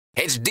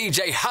It's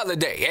DJ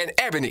Holiday and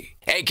Ebony,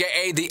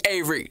 a.k.a. the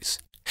Averys.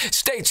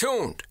 Stay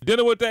tuned.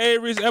 Dinner with the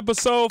Averys,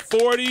 episode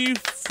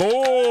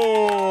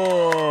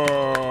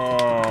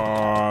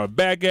 44.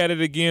 Back at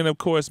it again, of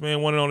course,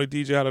 man. One and only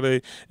DJ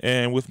Holiday.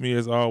 And with me,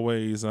 as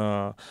always,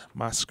 my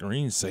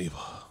screensaver.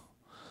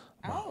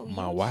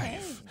 My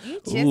wife.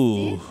 You just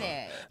did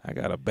that. I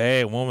got a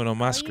bad woman on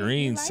my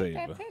screensaver.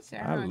 Like that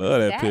picture, I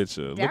love that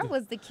picture. That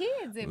was the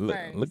kids at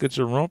first. Look at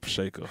your rump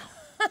shaker.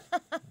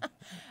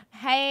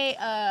 Hey,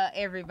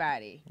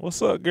 everybody.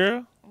 What's up,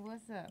 girl?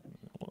 What's up?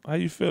 How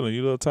you feeling?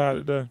 You a little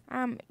tired today?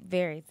 I'm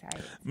very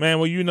tired. Man,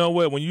 well, you know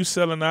what? When you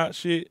selling out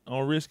shit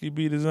on Risky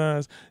B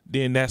Designs,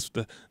 then that's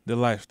the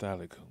lifestyle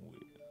that come with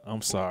it.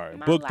 I'm sorry.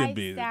 My Booked and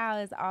busy. lifestyle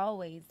is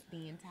always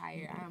being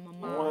tired. I'm a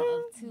mom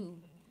of two.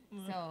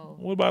 So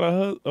what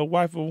about a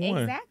wife of one?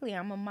 Exactly.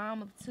 I'm a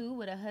mom of two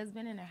with a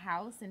husband and a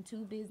house and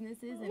two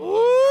businesses. And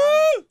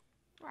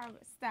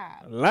Robert,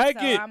 stop.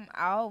 It. I'm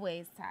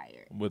always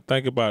tired. But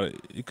think about it.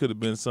 It could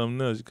have been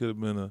something else. You could have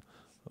been a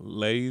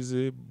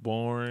lazy,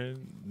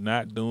 boring,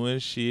 not doing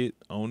shit,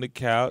 on the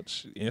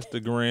couch,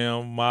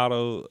 Instagram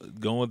model,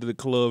 going to the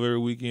club every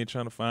weekend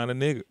trying to find a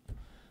nigga.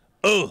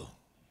 Ugh.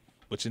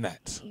 But you're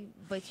not.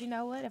 But you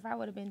know what? If I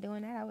would have been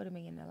doing that, I would have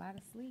been getting a lot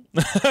of sleep.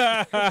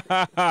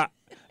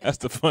 That's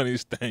the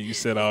funniest thing you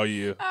said all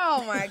year.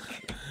 Oh, my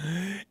God.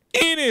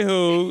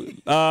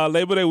 Anywho,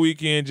 Labor Day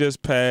weekend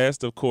just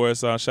passed. Of course,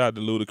 shout out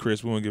to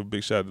Ludacris. We want to give a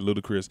big shout out to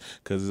Ludacris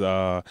because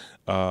like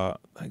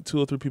 2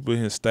 or 3 people in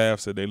his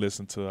staff said they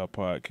listened to our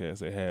podcast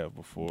they have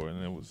before,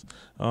 and it was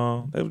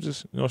they were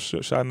just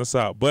shouting us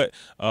out. But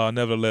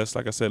nevertheless,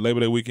 like I said, Labor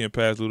Day weekend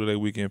passed, Labor Day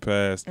weekend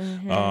passed.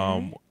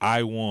 Mm-hmm.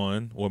 I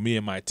won, or me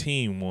and my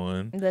team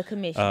won the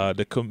commission.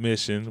 The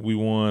commission. We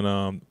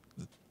won.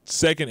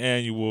 Second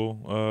annual.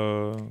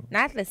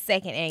 Not the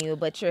second annual,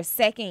 but your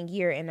second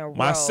year in a row.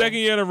 My second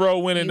year in a row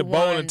winning the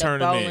bowling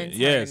tournament.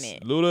 Yes.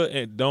 Luda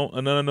and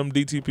none of them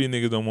DTP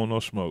niggas don't want no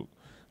smoke.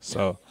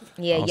 So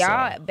yeah, I'm y'all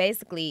sorry.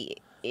 Basically,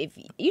 if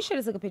you should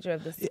have took a picture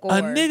of the score.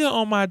 A nigga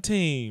on my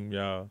team,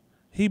 y'all,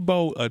 he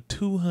bowled a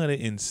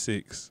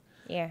 206.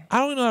 Yeah. I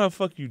don't know how the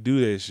fuck you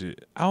do that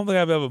shit. I don't think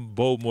I've ever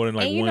bowled more than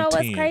like 110. And you know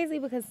what's crazy?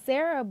 Because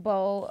Sarah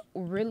bowled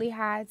really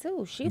high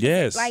too. She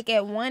was like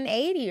at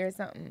 180 or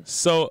something.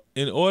 So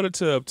in order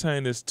to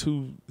obtain this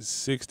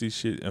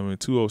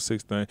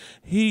 206 thing,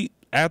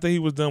 after he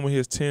was done with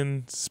his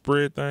 10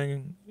 spread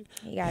thing,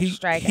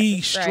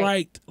 he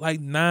striked like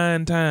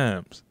 9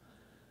 times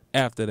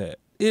after that.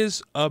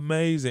 It's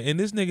amazing. And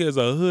this nigga is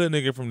a hood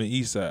nigga from the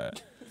east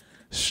side.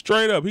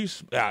 Straight up,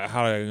 he's how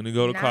gonna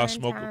go to car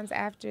smoker. 9 times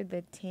after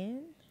the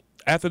 10.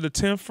 After the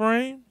 10th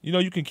frame,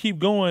 you can keep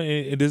going.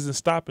 And it doesn't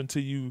stop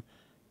until you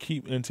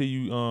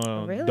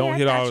really? don't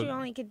hit all. You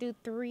only could do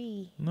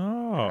 3.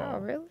 No. Oh,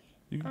 really?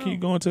 You can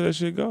keep going till that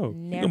shit go.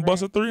 You can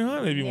bust a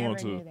 300 if you want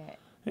to. Knew that.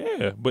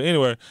 Yeah, but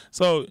anyway,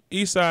 so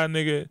east side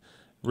nigga,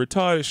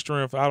 retarded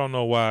strength. I don't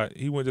know why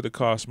he went to the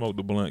car, smoked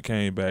the blunt,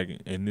 came back,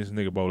 and this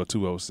nigga bowled a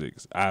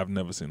 206. I've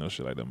never seen no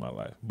shit like that in my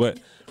life. But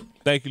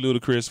thank you,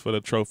 Ludacris, for the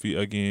trophy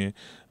again.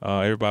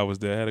 Everybody was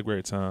there, had a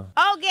great time.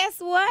 Oh, guess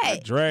what? I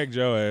dragged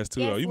your ass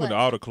too. Though. You went to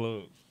all the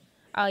clubs.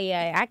 Oh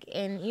yeah,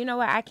 and you know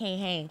what? I can't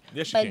hang.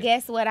 Yes, you but can.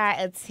 Guess what? I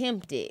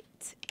attempted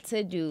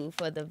to do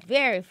for the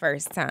very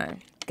first time,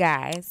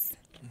 guys.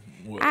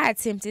 What? I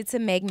attempted to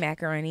make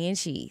macaroni and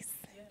cheese.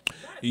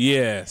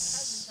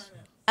 Yes.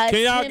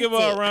 Can y'all give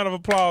her a round of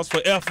applause for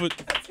effort?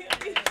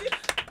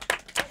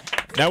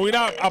 Now we're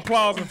not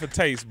applauding for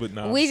taste, but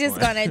no. We just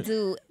gonna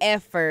do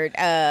effort.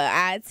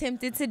 I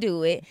attempted to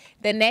do it.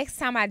 The next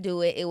time I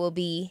do it, it will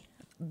be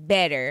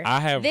better. I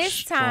have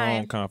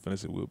strong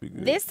confidence it will be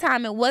good. This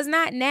time it was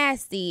not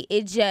nasty.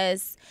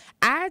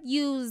 I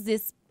used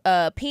this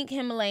pink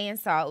Himalayan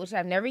salt, which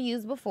I've never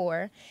used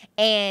before,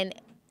 and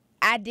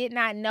I did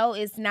not know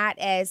it's not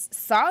as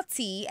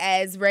salty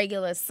as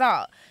regular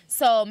salt.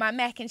 So my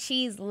mac and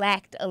cheese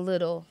lacked a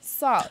little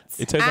salt.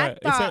 It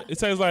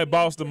tastes like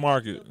Boston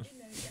Market.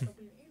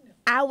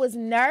 I was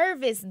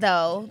nervous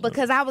though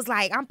because I was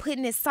like, I'm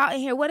putting this salt in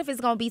here. What if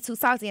it's gonna be too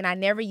salty? And I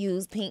never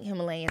used pink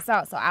Himalayan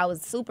salt, so I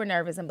was super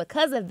nervous. And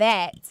because of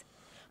that,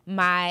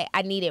 I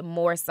needed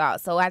more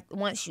salt. So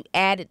once you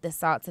added the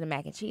salt to the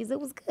mac and cheese, it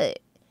was good.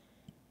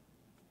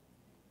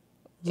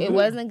 It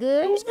wasn't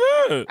good? It was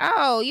good.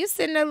 Oh, you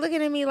sitting there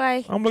looking at me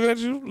like... I'm looking at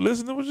you,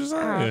 listening to what you're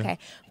saying. Oh, okay.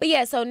 But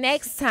yeah, so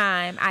next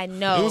time I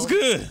know... It was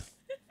good.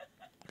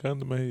 Come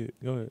to my head.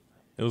 Go ahead.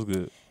 It was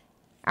good.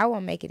 I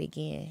won't make it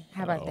again.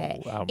 How about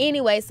that?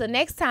 Anyway, so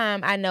next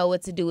time I know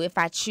what to do if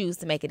I choose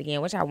to make it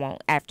again, which I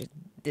won't after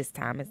this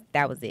time.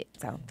 That was it.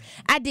 So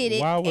I did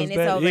it, and it's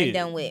over and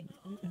done with.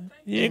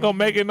 You ain't going to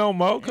make it no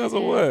more because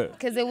of what?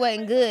 Because it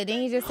wasn't good.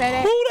 Didn't you just say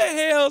that? Who the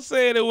hell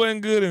said it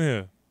wasn't good in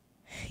here?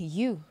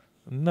 You.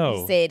 No.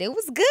 You said it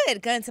was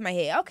good. Gun to my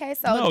head. Okay,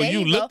 so no, there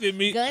you looked go. At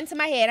me. Gun to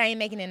my head. I ain't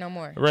making it no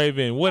more.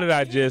 Raven, what did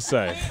I just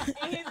say?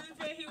 He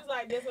was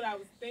like, that's what I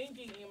was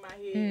thinking in my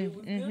head. It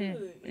was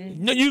good.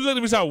 No, you looked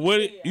at me so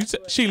what?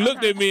 She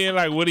looked at me and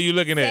like, what are you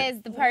looking at?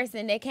 Says the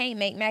person that can't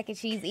make mac and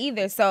cheese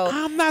either. So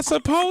I'm not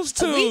supposed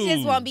to. We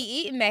just won't be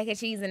eating mac and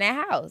cheese in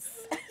that house.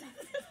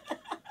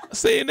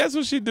 See, and that's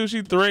what she do.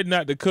 She threatened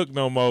not to cook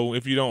no more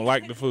if you don't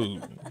like the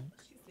food.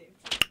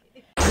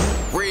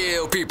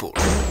 Real people,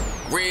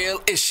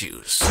 real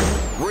issues,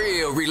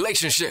 real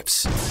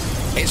relationships.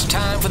 It's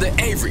time for the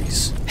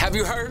Averys. Have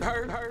you heard?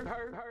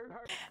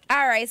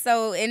 All right,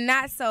 so in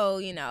not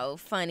so,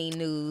 funny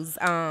news,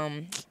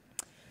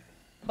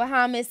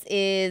 Bahamas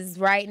is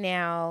right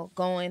now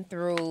going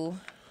through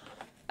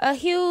a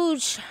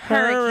huge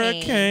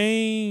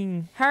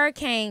hurricane.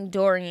 Hurricane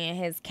Dorian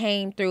has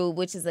came through,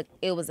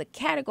 it was a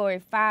Category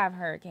 5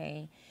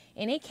 hurricane.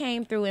 And it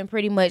came through and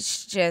pretty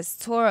much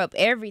just tore up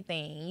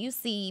everything. You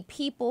see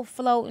people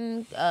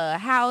floating,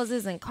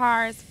 houses and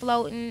cars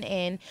floating.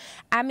 And,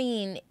 I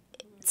mean,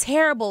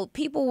 terrible.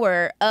 People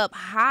were up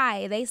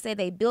high. They said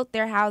they built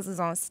their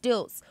houses on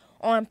stilts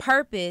on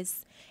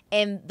purpose.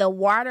 And the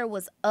water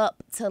was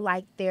up to,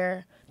 like,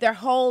 their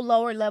whole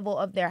lower level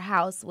of their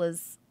house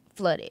was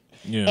flooded.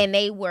 Yeah. And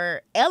they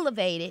were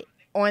elevated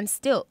on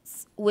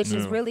stilts, which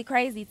is really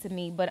crazy to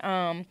me. But,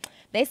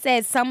 they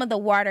said some of the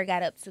water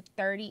got up to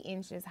 30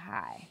 inches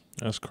high.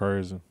 That's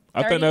crazy.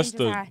 I think that's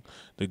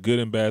the good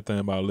and bad thing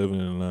about living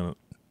in Atlanta.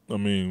 I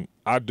mean,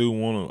 I do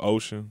want an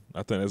ocean.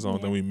 I think that's the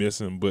only thing we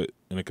missing, but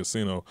in a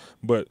casino.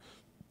 But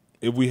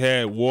if we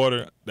had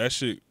water, that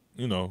shit,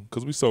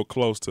 because we so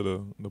close to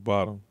the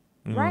bottom.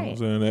 You right.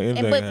 Know what I'm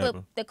saying?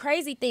 But the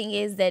crazy thing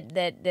is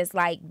that's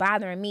like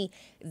bothering me.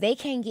 They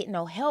can't get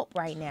no help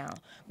right now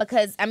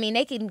because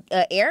they can.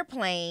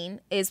 Airplane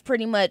is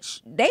pretty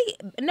much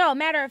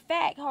matter of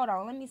fact, hold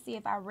on. Let me see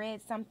if I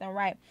read something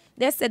right.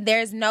 They said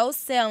there's no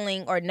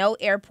sailing or no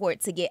airport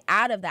to get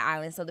out of the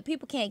island, so the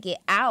people can't get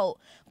out,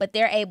 but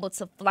they're able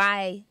to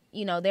fly.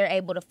 They're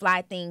able to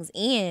fly things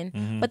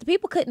in, but the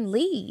people couldn't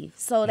leave.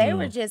 So they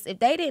were just, if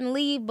they didn't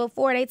leave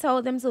before they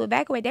told them to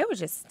evacuate, they were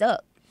just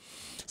stuck.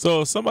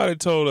 So somebody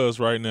told us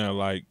right now,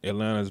 like,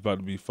 Atlanta's about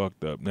to be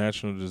fucked up.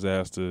 Natural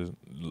disaster,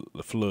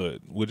 flood.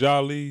 Would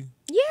y'all leave?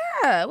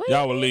 Yeah.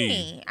 Y'all would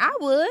leave? I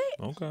would.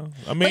 Okay.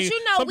 I mean,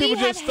 some people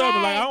just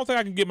stubborn. Like, I don't think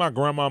I can get my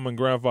grandmama and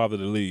grandfather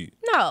to leave.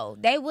 No,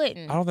 they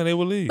wouldn't. I don't think they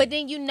would leave. But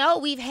then,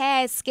 we've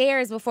had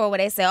scares before where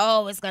they say,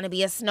 oh, it's going to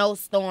be a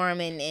snowstorm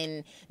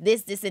and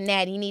this, and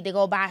that. You need to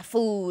go buy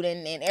food.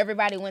 And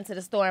everybody went to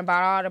the store and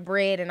bought all the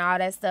bread and all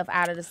that stuff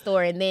out of the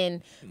store. And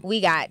then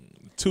we got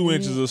 2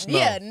 inches of snow.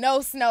 Yeah, no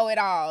snow at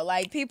all.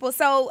 Like, people,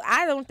 so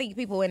I don't think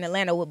people in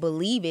Atlanta would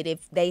believe it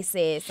if they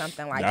said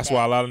something like that. That's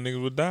why a lot of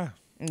niggas would die.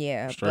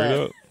 Yeah. Straight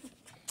up.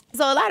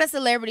 So a lot of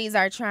celebrities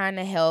are trying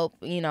to help,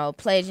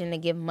 pledging to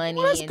give money.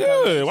 Well, that's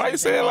good. Why you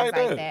say it like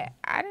that?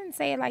 I didn't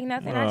say it like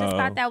nothing. I just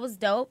thought that was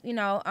dope.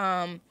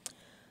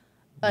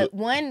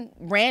 One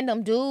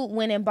random dude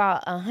went and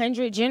bought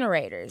 100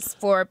 generators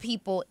for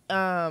people,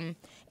 and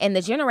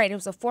the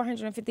generators are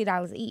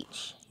 $450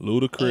 each.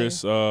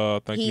 Ludacris, I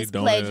think he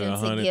donated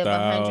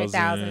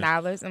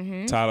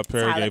 $100,000. Tyler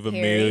Perry gave $1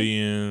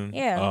 million.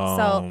 Yeah.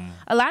 So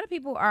a lot of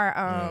people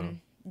are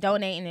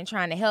donating and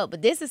trying to help,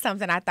 but this is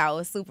something I thought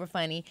was super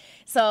funny.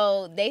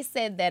 So they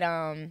said that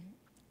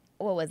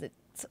what was it?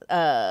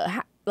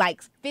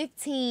 Like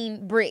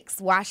 15 bricks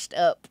washed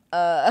up.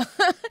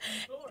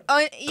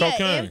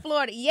 Cocaine. In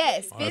Florida.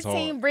 Yes,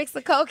 15 bricks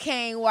of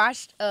cocaine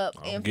washed up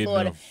in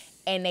Florida.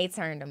 And they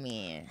turned them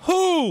in.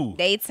 Who?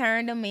 They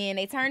turned them in.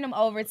 They turned them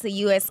over to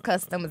U.S.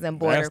 Customs and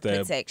Border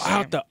Protection.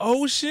 Out the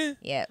ocean?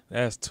 Yep.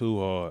 That's too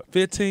hard.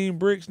 15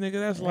 bricks, nigga.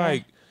 That's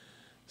like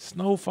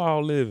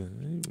snowfall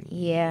living.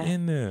 Yeah.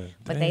 In there.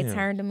 But they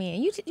turned them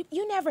in. You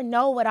never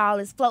know what all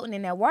is floating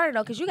in that water,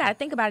 though, because you got to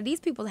think about it. These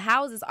people's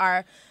houses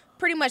are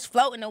pretty much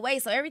floating away,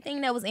 so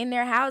everything that was in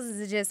their houses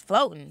is just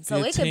floating.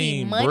 So it could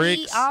be money,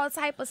 bricks. all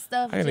type of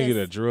stuff. I gotta get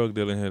a drug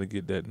dealer here to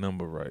get that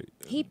number right.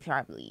 He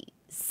probably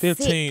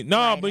 15.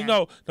 No, but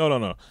no.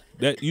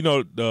 That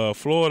the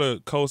Florida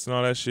coast and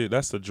all that shit.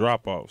 That's the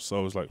drop off.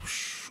 So it's like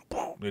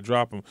they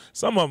drop them.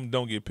 Some of them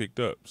don't get picked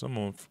up. Some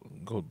of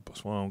them go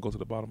to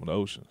the bottom of the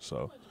ocean.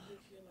 So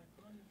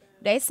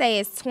they say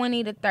it's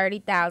 20 to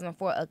 30,000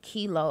 for a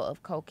kilo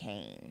of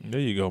cocaine. There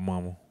you go,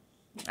 mama.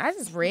 I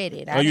just read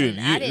it. I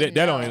didn't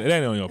know. That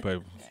ain't on your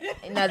paper.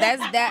 No,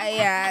 that's that.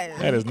 Yeah,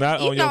 that is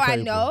not on your paper. I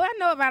know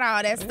about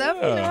all that stuff.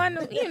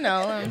 Yeah. You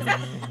know.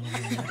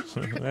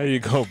 There you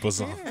go,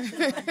 Bazan.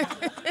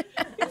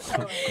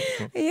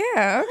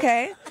 Yeah.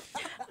 Okay.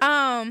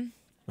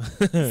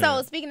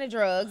 So speaking of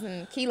drugs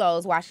and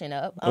kilos washing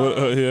up.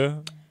 Yeah.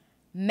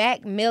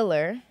 Mac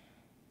Miller,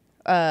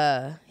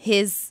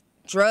 his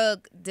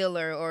drug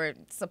dealer or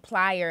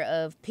supplier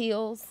of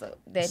pills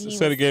that he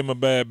said he gave him a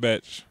bad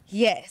batch.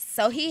 Yes.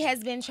 So he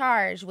has been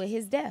charged with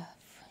his death.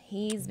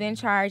 He's been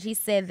charged. He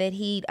said that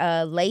he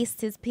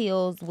laced his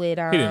pills with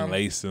he didn't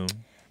lace them.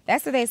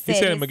 That's what they said.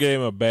 He said he gave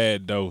him a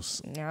bad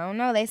dose. I don't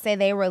know. They say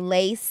they were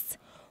laced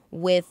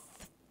with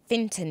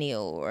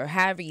fentanyl or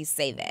however you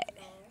say that.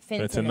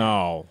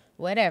 Fentanyl.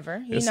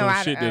 Whatever. It's some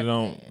shit that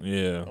don't.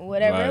 Yeah.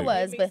 Whatever it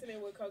was, but mixing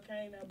it with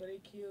cocaine now, but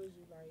it kills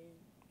you. Like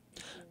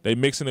They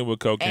mixing it with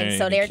cocaine. And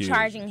so they're kills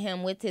charging you.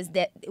 him with his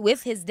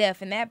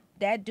death, and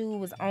that dude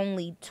was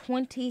only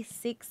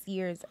 26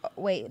 years.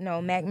 Wait,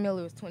 no, Mac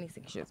Miller was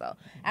 26 years old.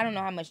 I don't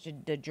know how much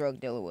the drug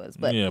dealer was,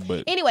 but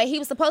anyway, he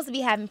was supposed to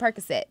be having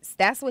Percocets.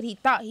 That's what he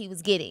thought he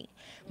was getting,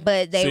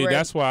 but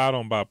that's why I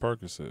don't buy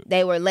Percocet.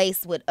 They were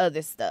laced with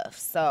other stuff.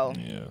 So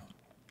yeah,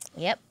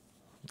 yep.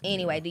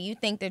 Anyway, do you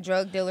think the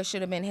drug dealer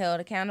should have been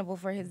held accountable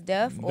for his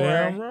death? Or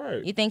damn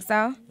right. You think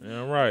so?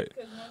 Damn right.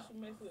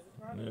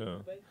 Yeah.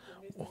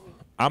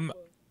 I'm.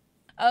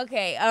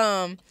 Okay,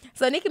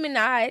 so Nicki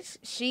Minaj,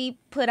 she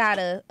put out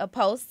a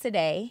post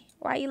today.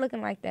 Why are you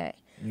looking like that?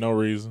 No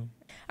reason.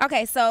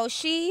 Okay, so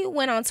she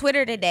went on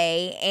Twitter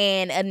today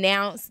and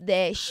announced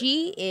that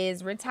she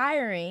is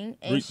retiring.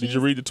 And Did you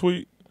read the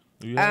tweet?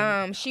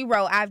 She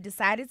wrote, "I've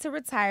decided to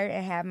retire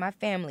and have my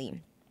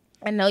family.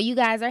 I know you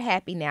guys are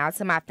happy now.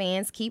 To my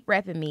fans, keep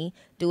repping me.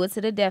 Do it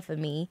to the death of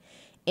me.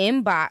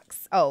 In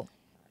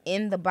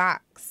the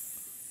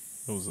box.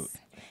 What was it?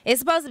 It's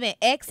supposed to be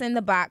X in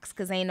the box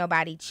because ain't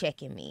nobody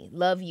checking me.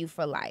 Love you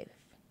for life."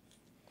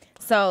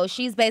 So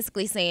she's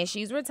basically saying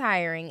she's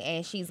retiring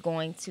and she's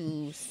going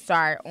to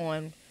start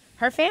on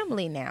her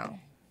family now.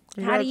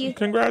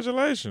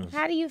 Congratulations.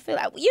 How do you feel?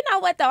 You know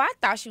what, though? I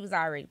thought she was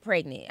already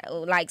pregnant.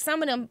 Like,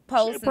 some of them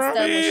posts and stuff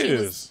when she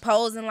was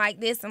posing like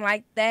this and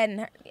like that.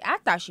 And I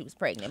thought she was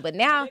pregnant. But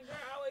now... The girl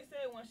always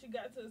said when she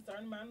got to a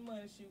certain amount of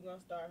money, she was going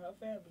to start her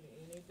family.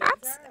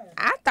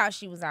 I thought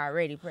she was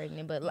already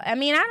pregnant. But, I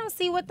mean, I don't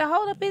see what the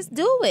holdup is.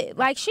 Do it.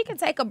 Like, she can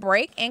take a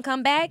break and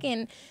come back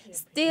and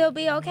still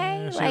be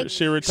okay.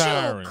 She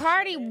retiring.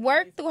 Cardi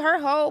worked through her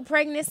whole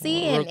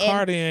pregnancy.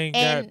 Cardi ain't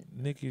got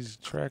Nicki's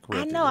track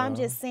record. I know. I'm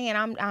just saying.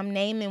 I'm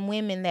naming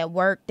women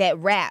that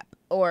rap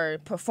or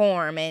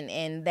perform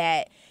and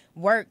that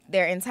work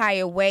their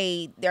entire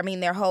way. I mean,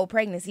 their whole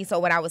pregnancy. So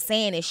what I was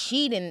saying is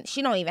she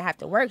don't even have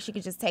to work. She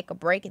could just take a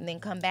break and then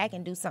come back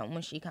and do something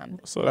when she comes.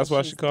 So that's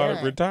why she called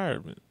it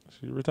retirement.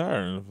 She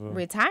retiring.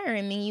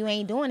 Retiring mean you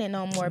ain't doing it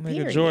no more.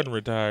 Period. Jordan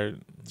retired.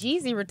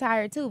 Jeezy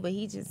retired too, but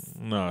he just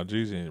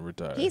Jeezy ain't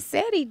retired. He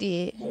said he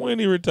did. When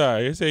he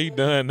retired, he said he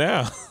done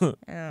now.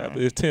 After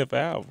his 10th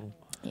album.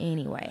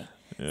 Anyway.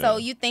 Yeah. So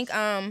you think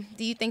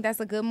do you think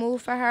that's a good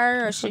move for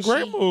her, or it's a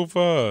great move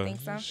for her?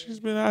 Think so? She's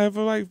been out here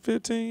for like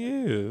 15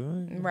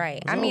 years.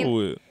 Right. I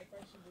mean,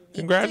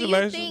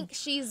 congratulations. Do you think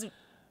she's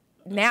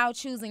now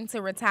choosing to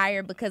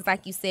retire because,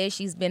 like you said,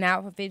 she's been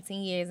out for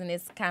 15 years and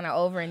it's kind of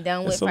over and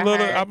done with for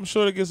her? I'm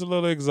sure it gets a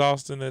little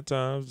exhausting at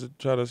times to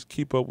try to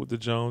keep up with the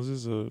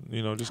Joneses, or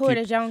just who are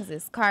the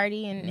Joneses?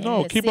 Cardi and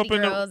the keep City up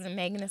in Girls and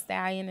Megan Thee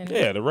Stallion and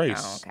the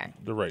race. Oh, okay.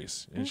 The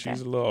race, and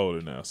she's a little older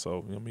now,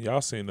 so I mean,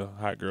 y'all seen the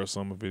Hot Girl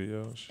Summer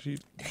video? She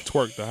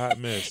twerked the hot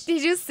mess.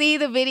 Did you see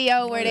the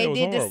video where they did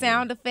horrible. The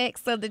sound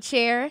effects of the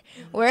chair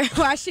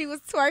while she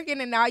was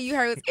twerking and all you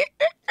heard was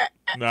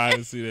No, I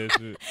didn't see that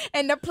shit.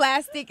 And the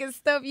plastic and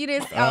stuff. You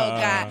didn't. Oh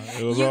God,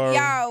 it was horrible.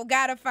 Y'all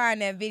gotta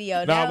find that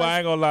video. But I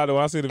ain't gonna lie though.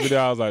 When I see the video,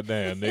 I was like,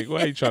 "Damn, Nick,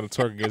 why you trying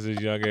to twerk against this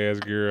young ass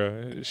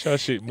girl? Her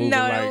shit moving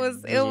like." No,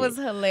 it was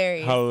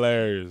hilarious.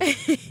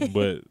 Hilarious,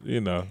 but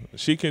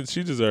she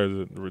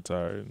deserves to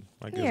retire.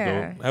 I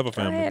guess go have a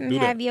family. Go ahead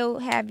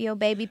and have your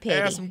baby petty.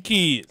 Have some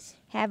kids.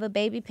 Have a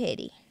baby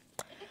petty.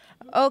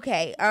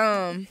 Okay.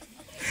 Her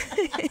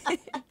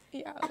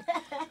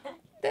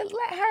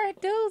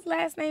dude's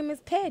last name is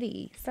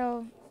Petty,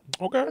 so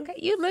okay.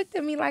 You looked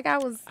at me like I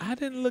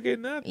didn't look at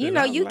nothing.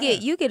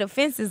 You get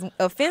offensive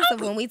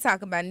when we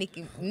talk about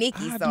Nikki.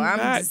 So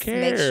I'm just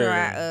make sure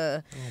I.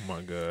 Oh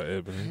my God,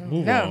 Ebony,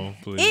 move on,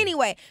 please.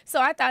 Anyway,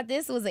 so I thought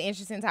this was an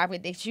interesting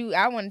topic that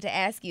I wanted to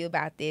ask you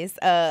about this.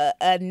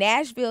 A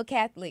Nashville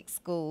Catholic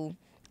school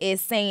is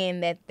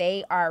saying that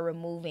they are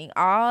removing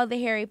all the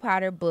Harry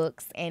Potter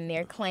books and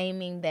they're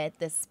claiming that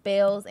the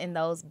spells in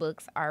those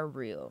books are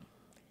real.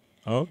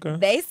 Okay.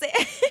 They said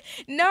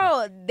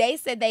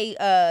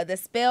the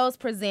spells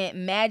present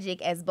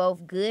magic as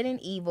both good and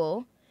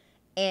evil,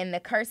 and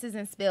the curses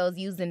and spells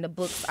used in the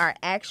books are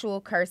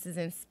actual curses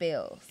and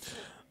spells.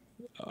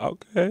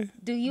 Okay.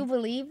 Do you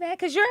believe that?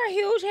 Because you're a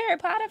huge Harry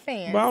Potter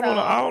fan. But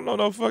I don't know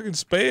no fucking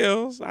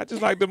spells. I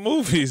just like the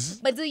movies.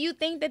 But do you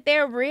think that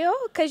they're real?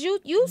 Because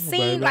you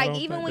seem like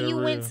even when you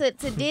went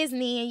to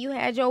Disney and you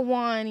had your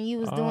wand and you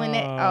was doing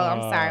that. Oh,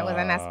 I'm sorry. Was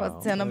I not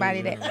supposed to tell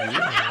nobody that?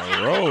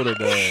 Roll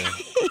today.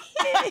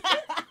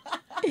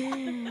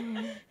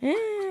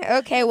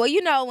 Okay, well,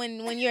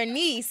 when your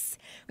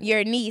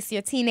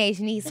teenage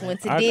niece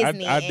went to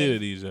Disney. I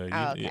did it,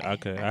 EJ.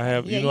 Okay. I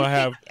have.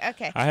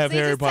 Okay. I have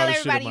Harry Potter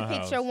shit in my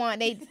house. Tell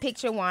everybody they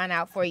picked your wand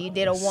out for you.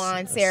 Did a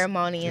wand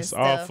ceremony and stuff.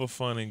 It's all for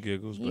fun and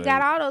giggles. You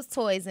got all those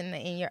toys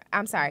in your.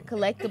 I'm sorry,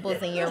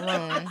 collectibles in your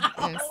room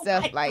and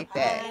stuff like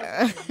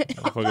that.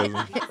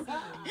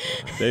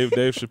 Dave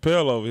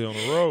Chappelle over here on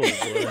the road,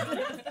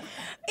 boy.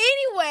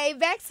 Anyway,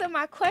 back to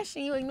my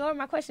question. You ignored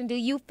my question. Do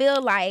you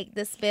feel like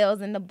the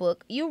spells in the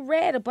book? You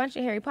read a bunch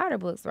of Harry Potter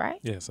books, right?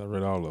 Yes, I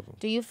read all of them.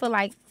 Do you feel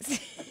like?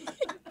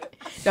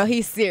 No,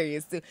 he's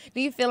serious too.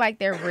 Do you feel like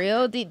they're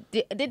real? Did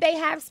they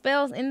have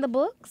spells in the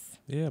books?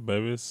 Yeah,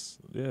 baby.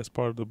 It's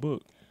part of the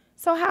book.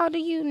 So how do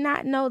you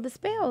not know the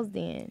spells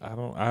then?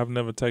 I've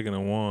never taken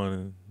a wand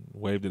and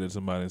waved it at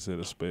somebody and said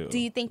a spell. Do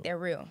you think they're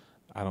real?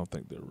 I don't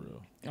think they're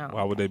real. Oh,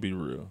 Why would they be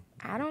real?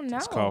 I don't know,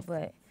 It's called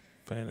but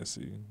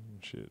fantasy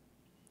and shit.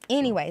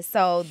 anyway,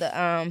 so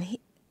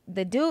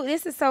the dude,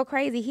 this is so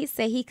crazy. He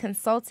said he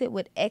consulted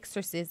with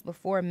exorcists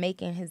before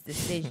making his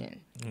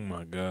decision. Oh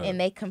my God. And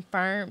they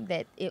confirmed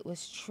that it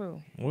was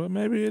true. Well,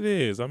 maybe it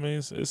is. I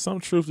mean, it's some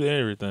truth to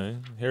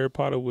everything. Harry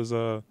Potter was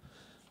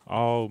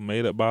all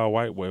made up by a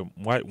white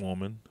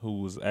woman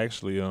who was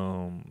actually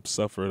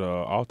suffered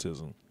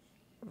autism.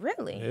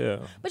 Really? Yeah.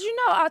 But you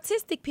know,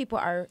 autistic people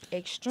are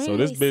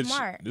extremely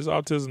smart. This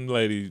autism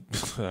lady,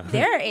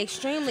 They're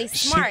extremely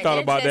smart. she thought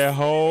They're about just- that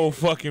whole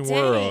fucking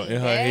world in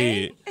her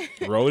Dang,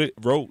 head.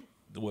 Wrote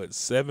what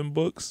 7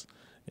 books,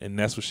 and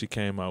that's what she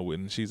came out with.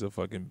 And she's a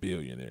fucking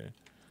billionaire,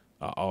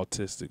 an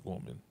autistic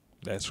woman.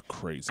 That's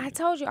crazy. I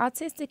told you,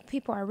 autistic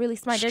people are really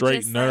smart. They're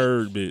Straight just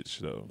nerd like, bitch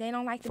though. they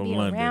don't like to from be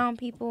London. around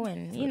people,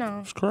 and you know,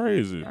 It's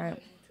crazy.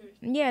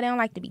 yeah, they don't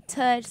like to be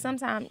touched.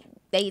 Sometimes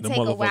they Them take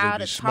a motherfuckers while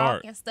be to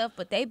smart. talk and stuff,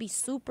 but they be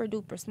super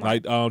duper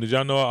smart. Like, did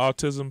y'all know an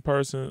autism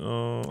person?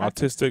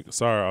 Autistic.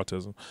 Sorry,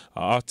 autism.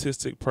 An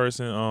autistic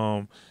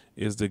person.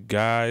 Is the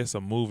guy? It's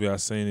a movie. I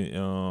seen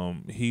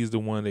it. He's the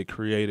one that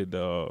created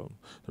the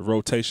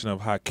rotation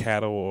of how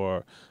cattle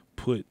are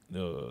put,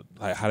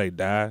 like how they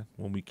die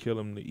when we kill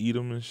them to eat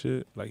them and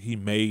shit. Like he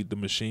made the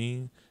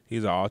machine.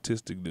 He's an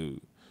autistic dude.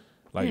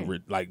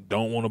 Like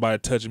don't want nobody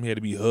to touch him. He had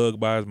to be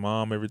hugged by his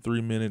mom every 3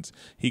 minutes.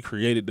 He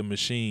created the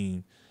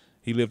machine.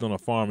 He lived on a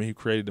farm and he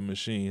created the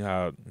machine.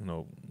 How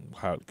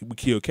we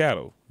kill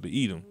cattle to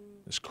eat them.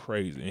 It's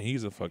crazy, and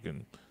he's a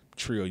fucking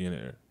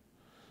trillionaire.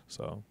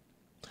 So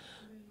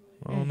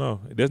I don't know.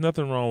 There's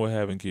nothing wrong with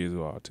having kids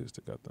who are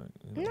autistic. I think.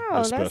 You know,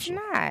 No, they're that's special.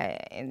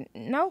 not. And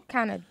no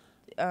kind of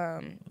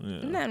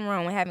nothing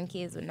wrong with having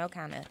kids with no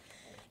kind of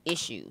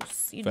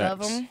issues. You love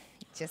Facts. them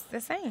just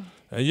the same.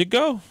 There you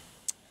go.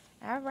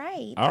 All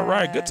right. All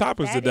right, good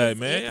topics that today, is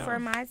man. it for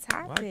my I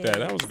topic. like that.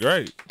 That was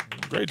great.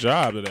 Great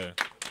job today.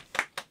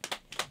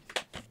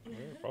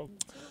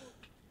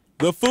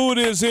 The food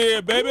is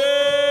here, baby.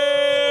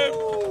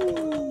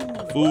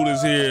 Food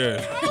is here.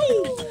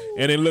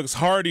 And it looks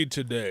hearty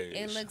today.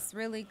 It looks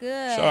really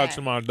good. Shout out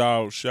to my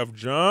dog, Chef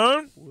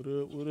John. What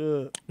up? What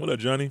up? What up,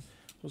 Johnny?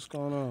 What's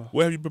going on?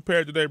 What have you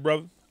prepared today,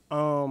 brother?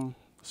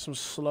 Some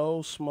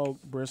slow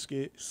smoked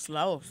brisket.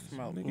 slow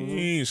smoke. Nigga, you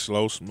ain't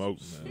slow smoke,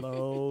 man.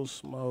 Slow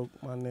smoke,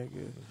 my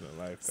nigga.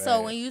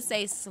 So when you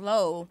say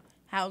slow,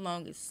 how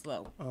long is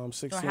slow?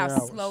 16 Or how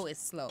hours. slow is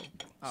slow?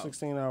 Oh.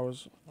 16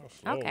 hours.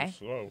 Okay.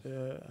 Slow.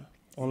 Yeah.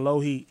 On low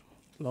heat.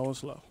 Low and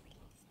slow.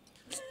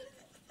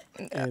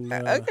 And,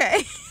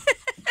 Okay.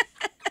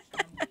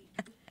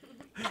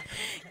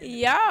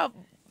 Y'all.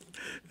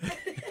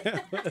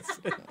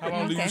 How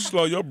long do Okay. you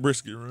slow your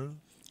brisket, man?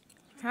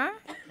 Huh?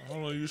 How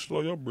long do you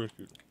slow your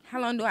brisket? How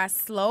long do I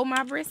slow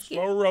my brisket?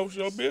 Slow roast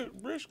your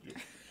brisket.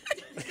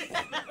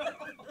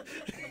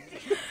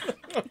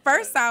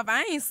 First off,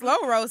 I ain't slow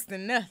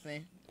roasting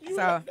nothing.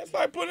 So That's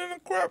like putting in a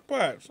crock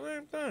pot.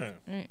 Same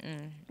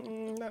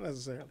thing. not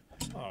necessarily.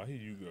 Oh, here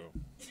you go.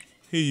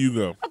 Here you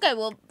go. okay,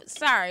 well,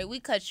 sorry, we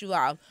cut you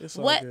off. It's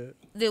all What good.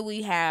 did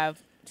we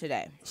have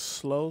today?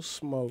 Slow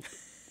smoked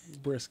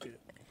brisket.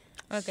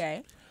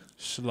 Okay.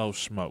 Slow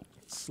smoke.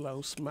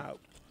 Slow smoke.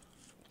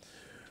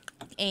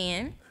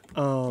 And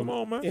Come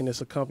on, man. And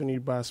it's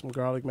accompanied by some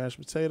garlic mashed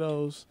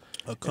potatoes.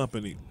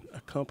 Accompanied.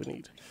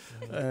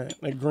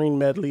 The green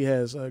medley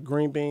has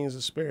green beans,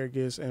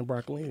 asparagus, and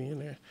broccolini in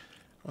there.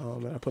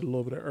 And I put a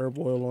little bit of herb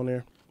oil on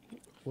there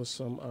with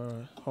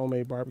some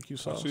homemade barbecue I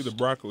sauce. see the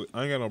broccoli.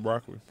 I ain't got no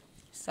broccoli.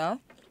 so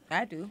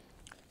I do.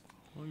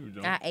 What you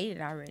doing? I ate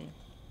it already.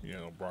 You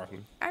got no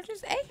broccoli. I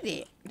just ate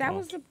it. That Oh.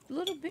 was a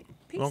little bit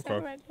piece Okay.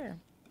 of it right there.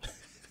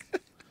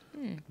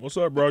 What's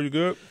up, bro? You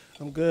good?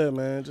 I'm good,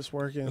 man. Just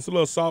working. It's a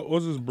little salt.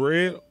 What's this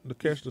bread to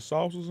catch the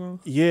sauce or something?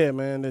 Yeah,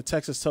 man. The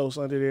Texas toast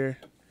under there.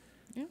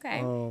 Okay.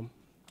 Um,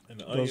 And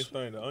the onion Those-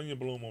 thing, the onion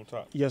bloom on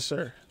top. yes,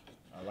 sir.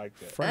 I like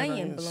that. Fried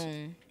Onion onions.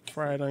 bloom.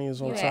 Fried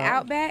onions on You top. at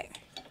Outback?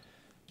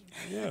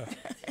 Yeah.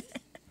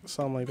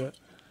 Something like that.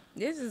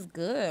 This is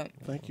good.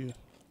 Thank you.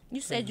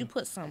 You said you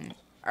put some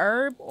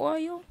herb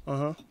oil?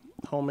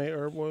 Homemade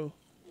herb oil.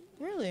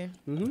 Really?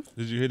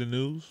 Did you hear the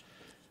news?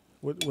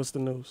 What's the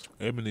news?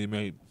 Ebony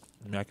made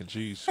mac and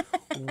cheese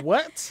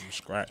What? from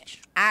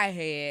scratch. I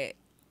had.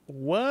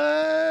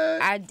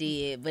 What? I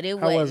did, but it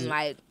How was wasn't it?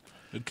 like.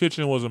 The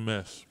kitchen was a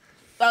mess.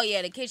 Oh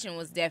yeah, the kitchen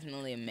was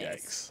definitely a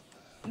mess.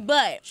 Yikes.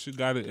 But She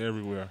got it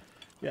everywhere.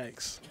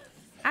 Yikes.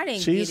 I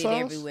didn't Cheese get sauce? it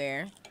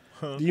everywhere.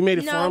 You made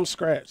it No. from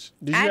scratch.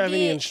 Did you I have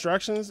any did.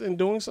 instructions in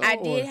doing so? I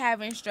or- did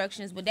have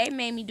instructions, but they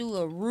made me do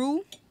a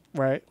roux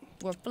Right.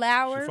 with She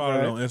flour. followed it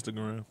Right. on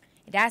Instagram.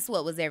 That's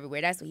what was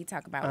everywhere. That's what he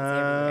talked about was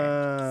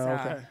everywhere. So,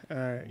 Okay. All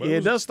right. But Yeah, it it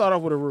was- does start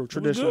off with a roux,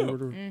 traditionally good.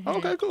 with a roux. Mm-hmm.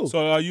 Okay, cool.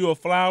 So are you a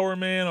flour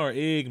man or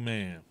egg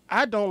man?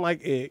 I don't like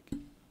egg.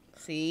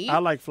 See? I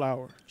like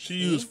flour. She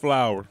used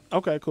flour.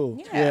 Okay, cool.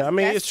 Yeah, I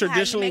mean, that's it's how you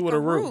traditionally make with a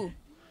roux.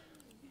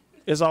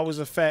 It's always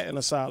a fat and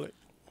a solid.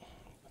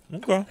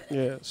 Okay.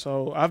 Yeah,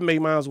 so I've made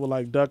mine with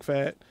like duck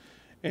fat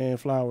and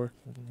flour.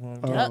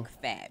 Duck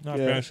fat. Not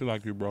Yeah. fancy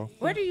like you, bro.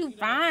 Where do you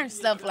find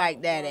stuff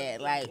like that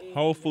at? Like,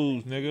 Whole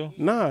Foods, nigga.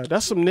 Nah,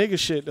 that's some nigga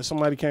shit that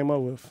somebody came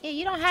up with. yeah,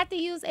 you don't have to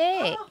use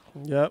egg.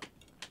 Yep,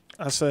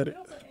 I said it.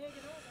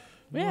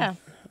 Yeah,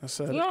 I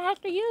said you it. don't have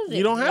to use it.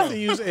 You don't have to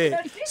use egg.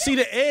 See,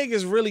 the egg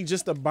is really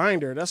just a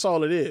binder. That's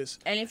all it is.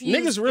 And if you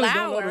use Niggas really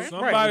flour, don't know. If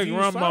Somebody's you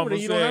use flour, grandmama then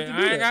you don't have said, to do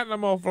I ain't that. got no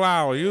more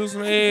flour. Use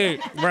some egg.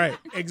 Right,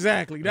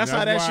 exactly. That's how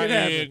that That's why shit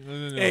egg-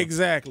 happens.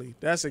 Exactly.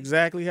 That's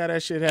exactly how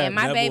that shit And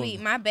happens.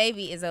 my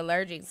baby is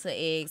allergic to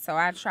eggs, so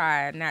I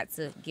try not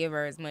to give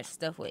her as much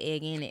stuff with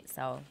egg in it.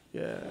 So,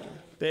 Yeah,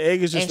 the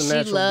egg is just and a she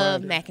natural loves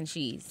binder. mac and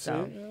cheese.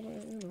 So,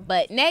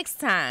 but next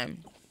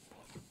time,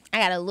 I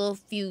got a little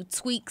few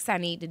tweaks I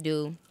need to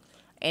do,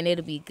 and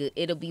it'll be good.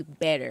 It'll be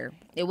better.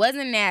 It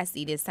wasn't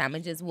nasty this time. It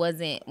just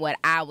wasn't what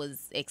I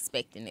was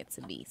expecting it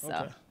to be.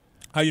 So,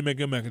 How you make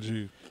your mac and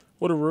cheese?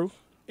 With a roux,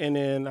 and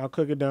then I'll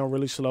cook it down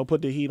really slow.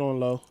 Put the heat on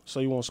low so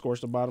you won't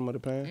scorch the bottom of the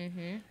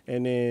pan.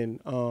 And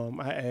then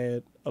I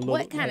add a little.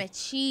 what kind of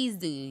cheese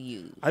do you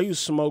use? I use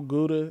smoked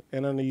Gouda,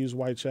 and I'm gonna use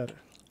white cheddar.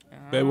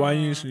 Babe, why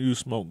you use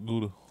smoked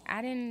Gouda?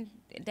 I didn't.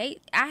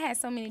 I had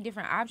so many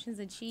different options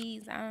of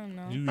cheese. I don't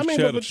know. You use I mean,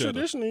 cheddar, but cheddar.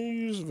 traditionally you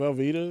use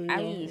Velveeta.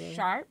 I use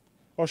sharp.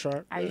 or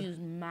sharp. I yeah. use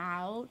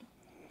mild.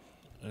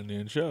 And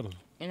then cheddar.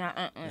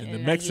 And the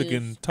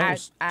Mexican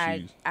toast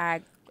cheese.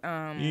 I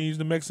You use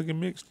the Mexican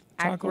mixed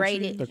taco I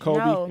grated the Kobe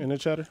no, and the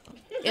cheddar.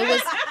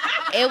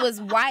 it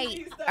was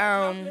white.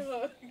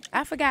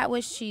 I forgot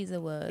which cheese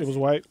it was. It was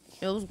white.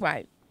 It was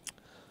white.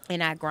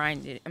 And I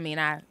grated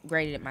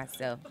it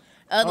myself.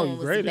 The other Oh, one you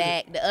was the grated it.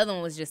 bag. The other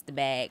one was just the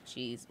bag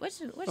cheese. What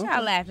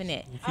y'all laughing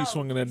at? You keep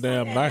swinging that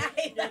damn knife.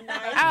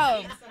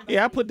 Oh,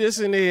 Yeah, I put this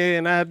in there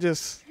and I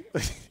just.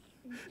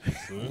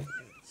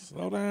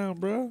 Slow down,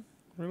 bro.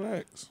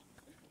 Relax.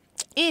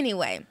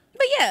 anyway.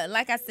 But yeah,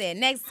 like I said,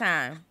 next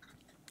time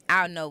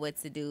I'll know what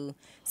to do.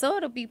 So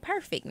it'll be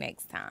perfect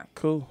next time.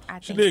 Cool. I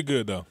She think. did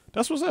good though.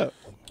 That's what's up.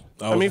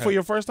 I was mean, for happy.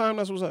 your first time,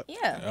 that's what's up.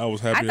 Yeah. I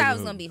was happy I as thought a- it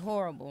was gonna be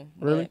horrible.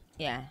 but Really?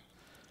 Yeah.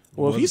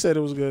 Well, if he said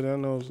it was good, I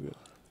know it was good.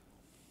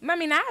 I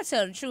mean, I'll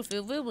tell the truth.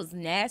 If it was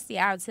nasty,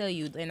 I'll tell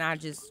you. Then I'll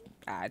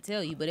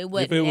tell you. But it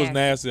wasn't If it was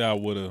nasty. nasty, I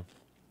would have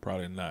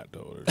probably not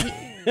though.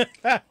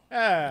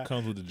 It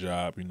comes with the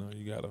job, you know.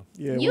 You gotta.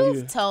 Yeah. well, You've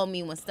yeah. told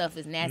me when stuff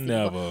is nasty.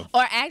 Never. before.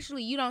 Or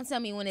actually, you don't tell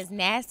me when it's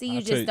nasty. You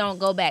I'll tell just you. don't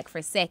go back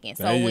for seconds.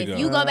 So There you when go.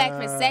 you go back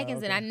for seconds,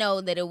 okay. then I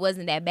know that it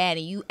wasn't that bad,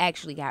 and you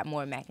actually got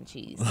more mac and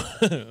cheese.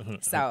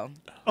 So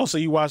Oh, so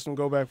you watched him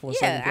go back for a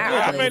Yeah,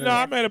 second?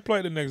 I made a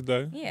plate the next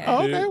day. yeah,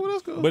 Oh, Yeah. okay. Well,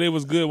 that's cool. But it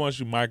was good once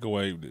you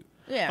microwaved it.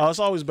 yeah. Oh, it's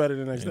always better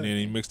the next And day. then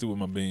he mixed it with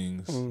my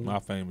beans, my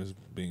famous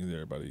beans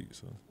everybody eats.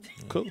 So,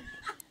 Cool.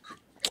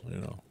 you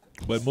know.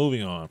 But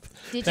moving on.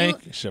 Did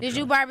Thank you Chef did you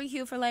John.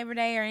 barbecue for Labor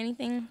Day or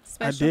anything I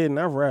special? didn't.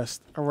 I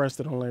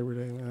rested on Labor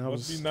Day, man. I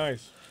Must be was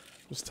nice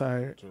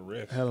tired. to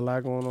rest. Had a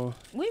lot going on.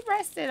 We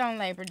rested on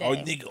Labor Day. Oh,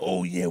 nigga.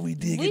 Oh, yeah, we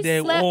did We get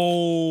that. slept,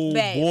 Oh,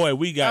 babe. boy.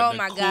 We got Oh, the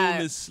my coolest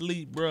God.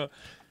 sleep, bro,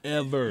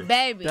 ever.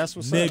 Baby, That's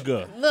what's up.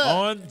 Nigga. Look.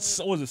 On,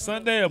 was it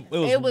Sunday? Or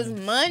it was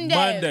Monday.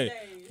 Monday.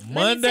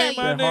 Monday,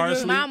 tell my you,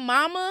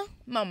 nigga.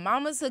 my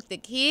mama took the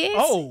kids.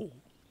 Oh,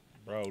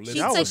 Bro, she listen.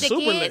 Y'all took was the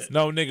super kids. lit.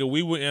 No, nigga,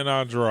 we were in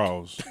our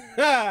drawers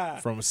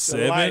from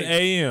 7 life.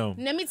 a.m.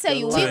 Let me tell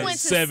you, we Like went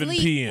to 7 sleep.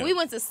 p.m. We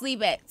went to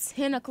sleep at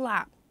 10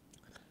 o'clock.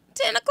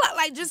 10 o'clock,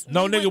 like just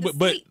No, we went nigga, to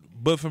but sleep.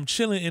 but from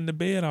chilling in the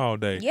bed all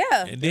day.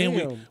 Yeah. And then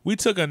Damn. we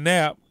took a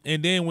nap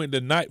and then went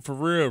the night for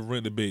real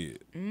went to bed.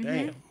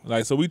 damn.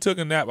 Like, so we took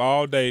a nap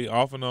all day,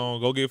 off and on,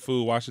 go get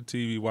food, watch the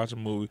TV, watch a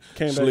movie,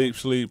 Came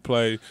sleep,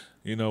 play,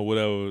 you know,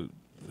 whatever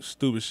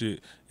stupid shit.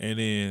 And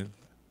then,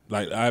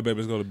 like, all right, baby,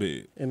 let's go to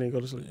bed. And then go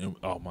to sleep. And,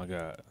 oh, my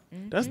God.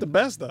 That's the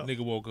best though. Nigga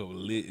woke up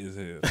lit as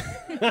hell.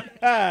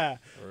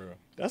 For real.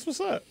 That's what's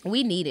up.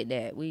 We needed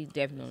that. We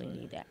definitely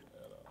need that.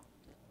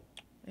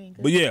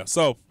 But yeah,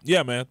 so,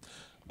 yeah, man.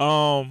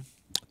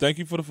 Thank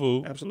you for the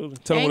food. Absolutely.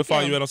 Tell them where to Thank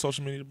follow you. you at on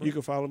social media, bro. You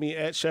can follow me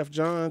at Chef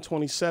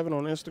John27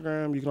 on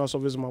Instagram. You can also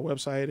visit my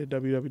website at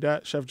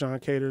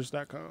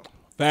www.chefjohncaters.com.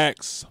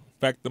 Facts.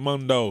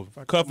 Factamundo.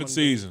 Cuffing Factamundo.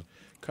 season.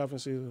 Cuffing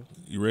season.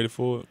 You ready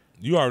for it?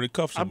 You already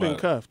cuffed I've somebody. been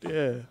cuffed,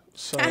 yeah.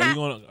 So Are you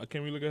gonna,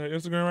 can we look at her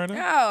Instagram right now?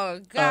 Oh,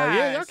 God.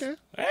 yeah, y'all can.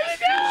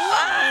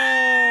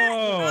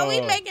 Are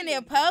we making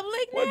it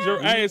public What, now?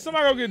 Hey,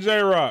 somebody go get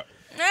J-Rock.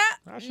 Ah,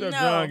 I should no.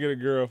 John get a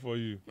girl for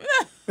you. Yeah,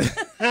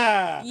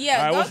 All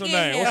right, go what's her get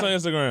name? him.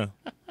 What's her Instagram?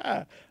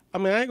 I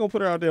mean, I ain't gonna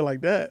put her out there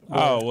like that. but-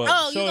 Oh, well.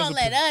 Oh, show you us gonna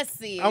a- let us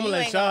see it. I'ma You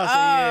let ain't y'all gonna- see it,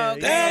 yeah, Oh, yeah.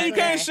 Damn, you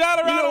okay. can't shout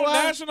her You out know on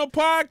what? national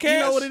podcast. You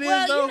know what it is,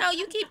 Well, though? you know,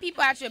 you keep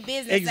people out your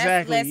business. Exactly.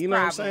 That's less You know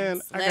what I'm problems.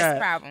 saying? I Less got-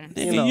 problems.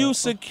 Nigga, know. you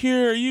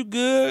secure. You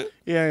good?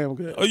 Yeah, I am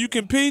good. Or you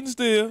competing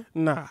still?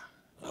 Nah.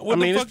 What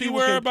mean, the it's fuck you people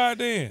worried can- about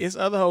then? It's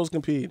other hoes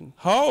competing.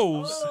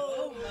 Hoes?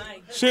 Oh my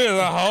God. Shit,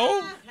 a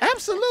hoe?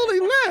 Absolutely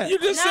not. You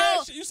just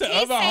No, said, you said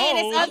he's other saying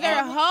hoes. it's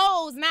other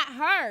hoes, not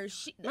her.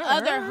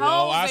 Other her. hoes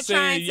No, I are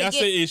trying to said,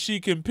 get. is she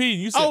competing?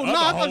 You said Oh, no, other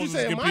I thought you hoes is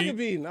said, am I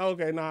competing?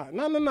 Okay,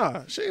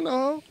 nah. She ain't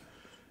no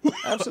hoe.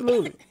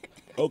 Absolutely.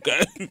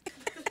 Okay.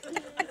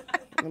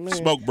 I mean,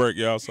 Smoke break,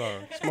 y'all.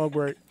 Sorry. Smoke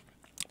break.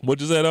 What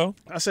you say though?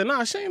 I said,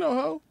 nah, she ain't no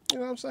hoe. You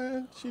know what I'm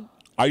saying? She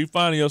Are you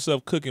finding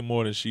yourself cooking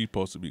more than she's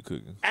supposed to be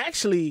cooking?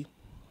 actually.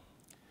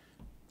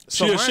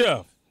 She a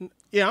chef.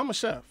 Yeah, I'm a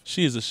chef.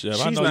 She is a chef.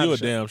 I She's know not you a a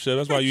chef. damn chef.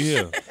 That's why you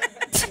here.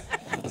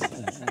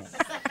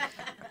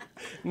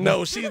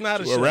 No, she's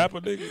not a You a chef.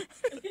 rapper, nigga?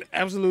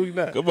 Absolutely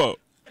not. Come on.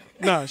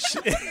 Nah,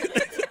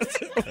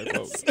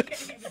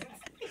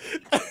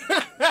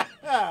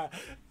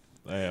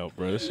 Damn,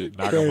 bro, this shit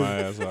knocking my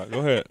ass out. Go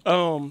ahead.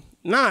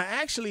 nah,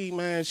 actually,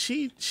 man,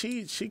 she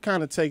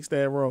kind of takes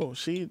that role.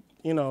 She,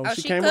 you know, Oh,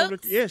 she she came cooks? over.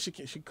 Yeah, she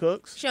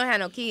cooks. She don't have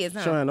no kids,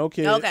 huh? She don't have no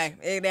kids. Okay,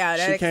 yeah,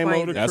 that She came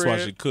explains over it. to That's why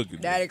crib. she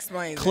cooking. That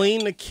explains it.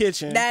 Clean the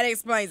kitchen. That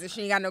explains it.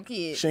 She ain't got no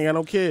kids. She ain't got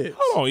no kids.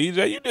 Hold on,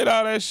 EJ, you did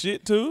all that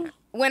shit too.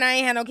 When I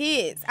ain't had no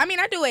kids. I mean,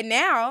 I do it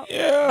now.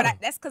 Yeah. But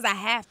that's because I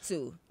have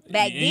to.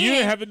 Back then, You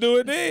didn't have to do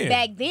it then.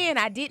 Back then,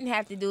 I didn't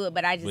have to do it,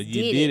 but I just But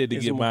you did it to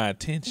get my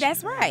attention.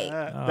 That's right.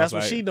 That's was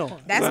what she like-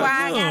 doing. That's why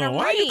I got a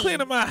Why ring. you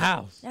cleaning my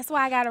house? That's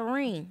why I got a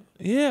ring.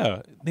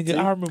 Yeah, nigga,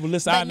 I remember.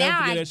 Listen, But I never now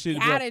forget I that shit.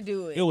 gotta bro.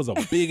 do it. It was a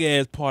big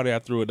ass party I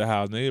threw at the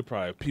house. Nigga,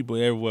 probably people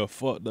everywhere,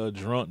 fucked up,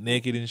 drunk,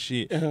 naked and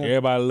shit.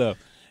 Everybody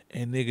left.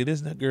 And nigga,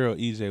 this girl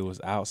EJ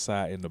was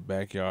outside in the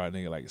backyard,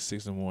 nigga, like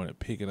 6 in the morning,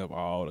 picking up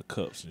all the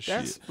cups and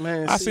That's shit.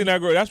 man. I see, seen that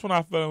girl. That's when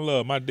I fell in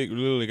love. My dick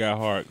literally got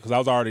hard because I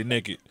was already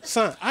naked.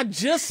 son. I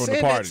just From the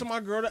said that party. to my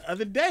girl the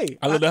other day.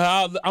 I looked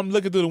at her. I'm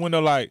looking through the window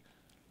like,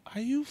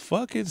 are you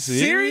fucking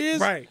serious?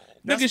 Right.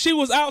 Nigga, she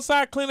was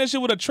outside cleaning that shit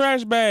with a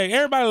trash bag.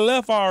 Everybody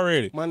left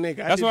already. My nigga.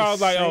 That's did why the I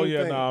was like, oh same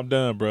yeah, thing. nah, I'm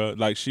done, bro.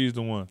 Like she's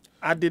the one.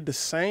 I did the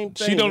same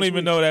thing. She don't this even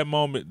week. know that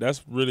moment.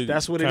 That's really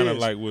That's what it kinda is.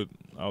 like what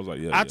I was like,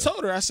 yeah. I yeah.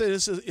 told her. I said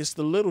it's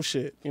the little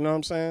shit. You know what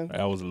I'm saying?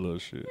 That was a little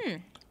shit.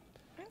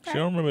 She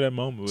don't remember that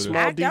moment with Small it.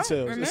 I don't details.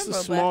 remember, It's the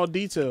but- small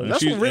details. And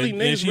That's she- what really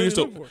and niggas she really used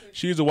look to for.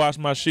 she used to wash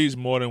my sheets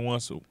more than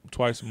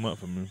twice a month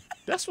for me.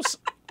 That's what's.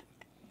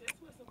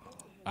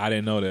 I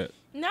didn't know that.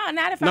 No,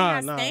 not if Nah,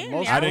 I'm not nah, standing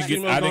most- there. I didn't get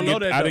females don't know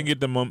that, I didn't though. get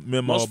the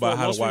memo Most about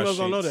how to wash females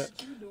don't know sheets.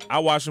 that. I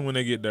wash them when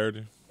they get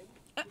dirty.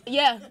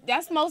 Yeah,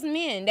 that's most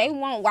men. They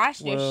won't wash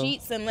their Well-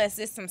 sheets unless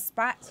there's some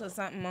spots or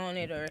something on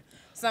it or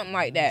something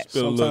like that.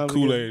 Spill a little Sometimes it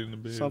get- Kool-Aid in the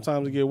bed.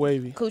 Sometimes it get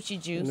wavy.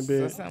 Coochie juice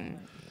bed. or something.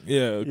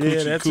 Yeah, Yeah,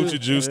 coochie, that coochie too.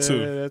 juice Yeah,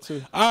 too. that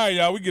too. All right,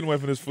 y'all, we getting away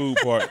from this food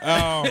part.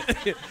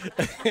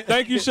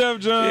 Thank you, Chef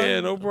John.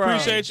 Yeah, no problem.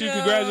 Appreciate you. Yeah.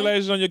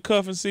 Congratulations on your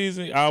cuffing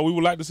season. We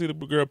would like to see the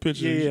girl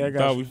pictures. Yeah, I got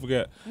Thought you. we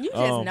forgot. You just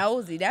Um,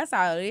 nosy. That's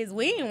all it is.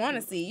 We didn't want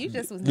to see. You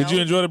just was Did nosy.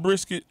 you enjoy the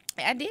brisket?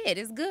 I did.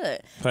 It's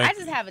good. Thank I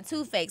just have a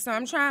toothache, so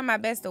I'm trying my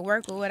best to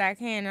work with what I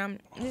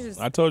can. It's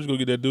just, I told you to go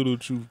get that doo-doo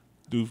chew.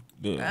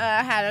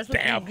 that's what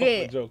Damn, you fuck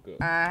get. the joke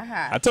up.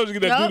 Uh-huh. I told you to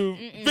get that Nope,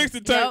 doo-doo. mm-mm. Fix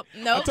the tape.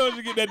 Nope. I told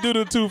you to get that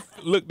doo-doo tooth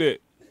looked at.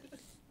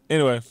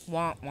 Anyway,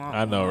 Womp, womp,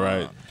 I know, womp.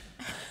 right?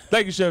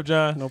 Thank you, Chef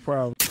John. No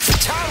problem.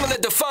 Time to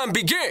let the fun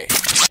begin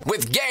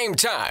with Game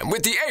Time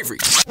with the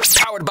Averys.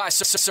 Powered by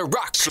Ciroc.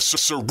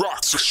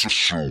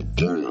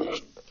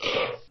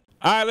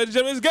 All right, ladies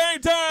and gentlemen, it's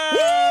game time.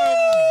 Yeah.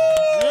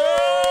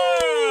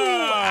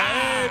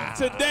 And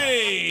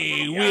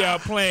today we are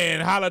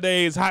playing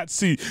Holidays Hot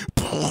Seat.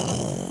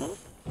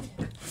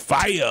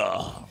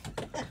 Fire.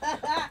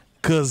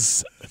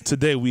 Because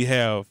today we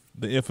have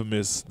the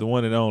infamous, the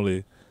one and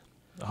only,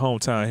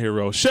 hometown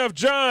hero, Chef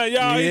John.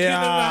 Y'all, he's getting in the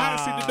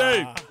hot seat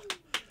today.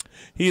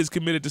 He is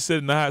committed to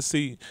sitting in the hot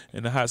seat,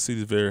 and the hot seat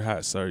is very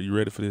hot, sir. You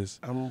ready for this?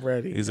 I'm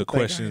ready. These I are think I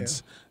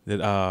questions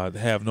that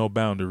have no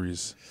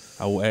boundaries.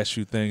 I will ask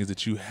you things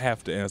that you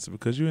have to answer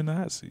because you're in the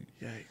hot seat.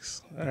 am.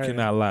 Yikes. You All right.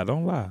 cannot lie.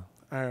 Don't lie.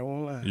 All right, I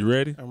won't lie. You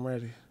ready? I'm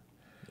ready.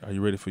 Are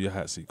you ready for your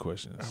hot seat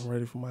questions? I'm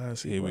ready for my hot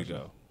seat. Here we question.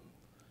 go.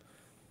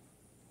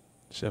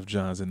 Chef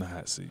John's in the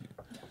hot seat.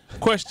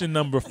 Question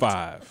number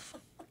 5.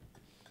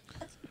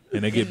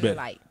 And they get better.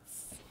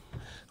 Lights.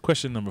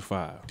 Question number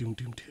 5. Doom,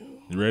 doom, doom.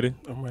 You ready?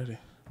 I'm ready.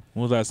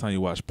 When was the last time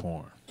you watched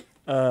porn?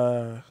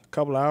 A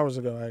couple of hours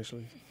ago,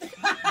 actually.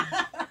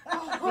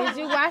 Did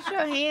you wash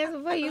your hands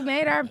before you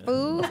made our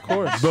food? Of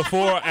course.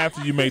 Before or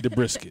after you made the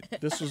brisket?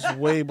 This was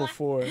way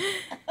before.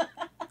 I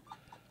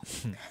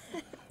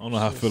don't know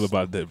how I feel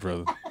about that,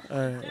 brother. All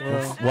right,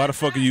 well, Why the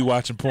fuck are you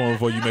watching porn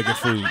before you making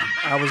food?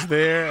 I was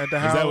there at the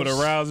house. Is that what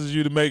arouses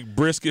you to make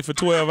brisket for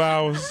 12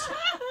 hours?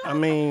 I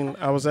mean,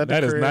 I was at the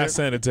That is crib. not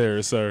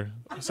sanitary, sir.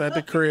 I was at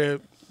the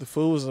crib. The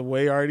food was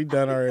way already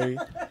done already.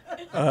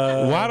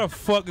 Why the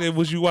fuck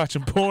was you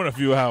watching porn a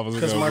few hours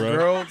ago, Because my bro?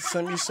 girl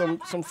sent me some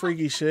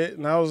freaky shit,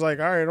 and I was like,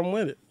 all right, I'm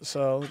with it.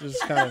 So just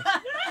kind of,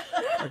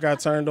 I got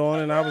turned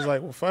on, and I was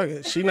like, well, fuck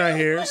it. She not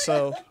here,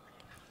 so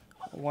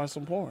I watch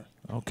some porn.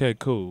 Okay,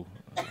 cool.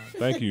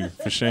 Thank you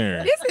for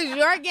sharing. This is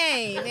your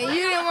game, and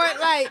you didn't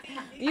want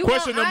you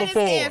Question want number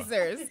honest 4.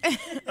 answers.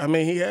 I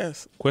mean, he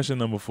asked. Question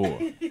number 4.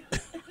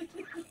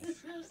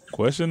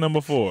 Question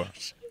number 4.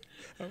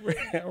 I'm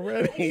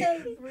ready.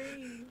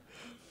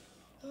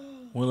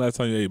 When the last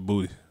time you ate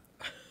booty?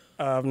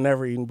 I've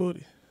never eaten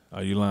booty.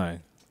 Are you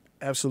lying?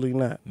 Absolutely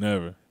not.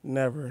 Never.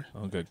 Never.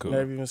 Okay, cool.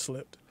 Never even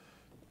slipped.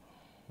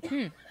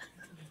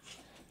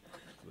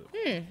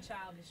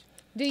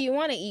 Do you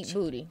want to eat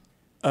booty?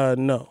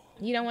 No.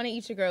 You don't want to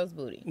eat your girl's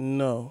booty.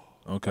 No.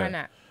 Okay.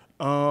 Why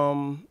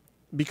not?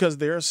 Because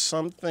there are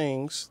some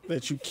things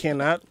that you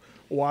cannot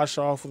wash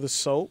off with a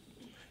soap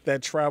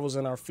that travels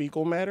in our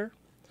fecal matter.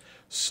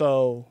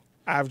 So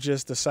I've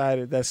just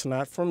decided that's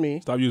not for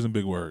me. Stop using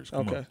big words.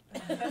 Come Okay.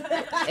 on.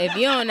 If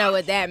you don't know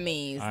what that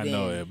means, I then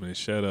know, Ebony.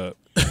 Shut up.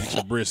 Eat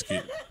your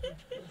brisket.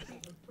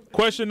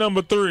 Question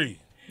number 3.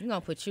 we're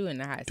going to put you in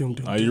the hot seat. Doom,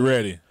 doom, Are you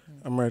ready?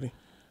 I'm ready.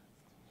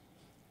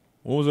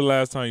 When was the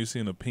last time you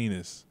seen a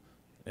penis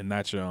and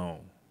not your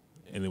own?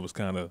 And it was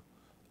kind of...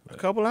 A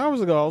couple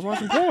hours ago, I was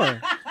watching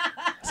porn.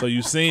 So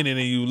you seen it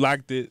and you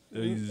liked it?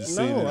 Or you just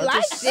seen No, it?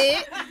 Liked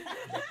it.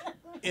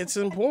 It's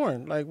in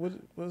porn. Like,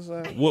 what's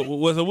that?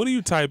 What do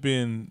you type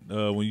in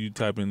when you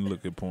type in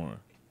look at porn?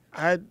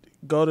 I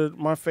go to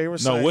my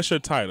favorite No, site. what's your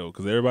title?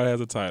 Because everybody has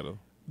a title.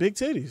 Big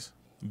titties.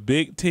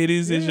 Big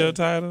titties is Yeah, your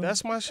title?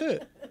 That's my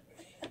shit.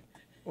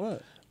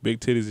 What? Big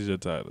titties is your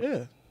title.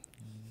 Yeah.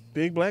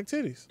 Big black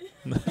titties.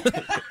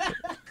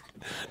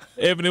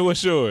 Ebony,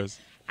 what's yours?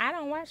 I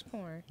don't watch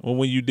porn. Well,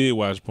 when you did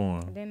watch I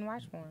porn. didn't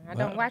watch porn. I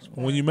don't watch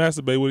porn. When you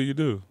masturbate, what do you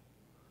do?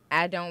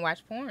 I don't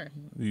watch porn.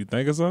 Do you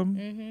think of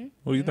something? Mm-hmm.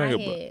 What do you In my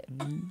think head.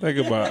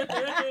 about?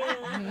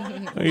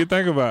 What do you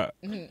think about?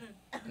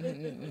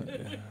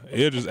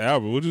 Idris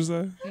Elba, what'd you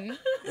say?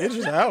 It's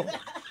just out.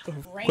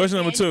 Question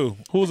number 2.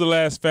 Who was the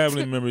last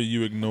family member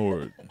you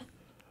ignored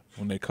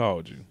when they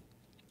called you?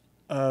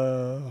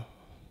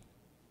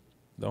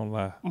 Don't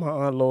lie. My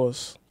Aunt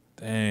Lois.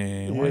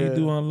 Dang, why you Yeah.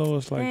 do on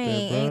Lois like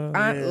Dang, that,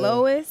 bro? Aunt Yeah.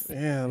 Lois.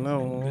 Yeah,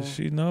 no. Does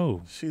she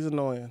know? She's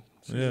annoying.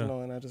 She's Yeah.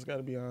 annoying. I just got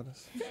to be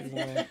honest. She's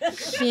annoying.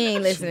 She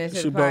ain't listening to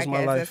She the blows my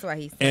podcast. life. That's why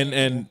he's saying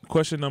And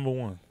question number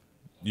 1.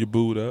 You're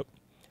booed up.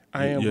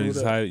 I am You're booed up.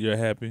 excited. You're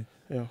happy.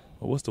 Yeah.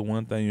 But what's the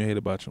one thing you hate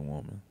about your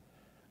woman?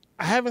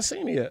 I haven't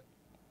seen it yet.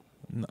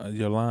 No,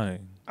 you're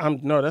lying.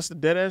 No, that's the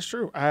dead ass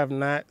true. I have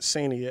not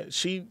seen it yet.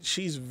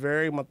 She's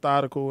very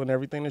methodical in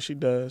everything that she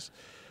does.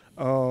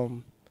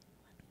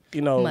 You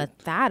know,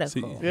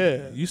 methodical. See,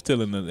 yeah. You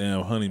still in the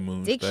damn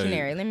honeymoon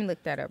Dictionary. stage. Let me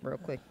look that up real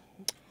quick.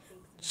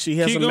 She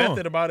has Keep a going.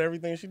 method about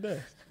everything she does.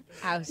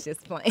 I was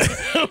just playing.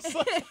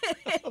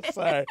 I'm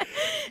sorry.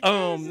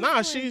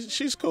 Nah,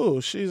 she's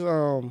cool. She's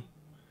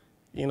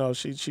you know,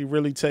 she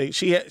really takes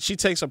she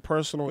takes a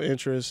personal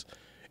interest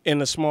in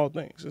the small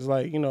things. It's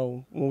like, you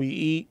know, when we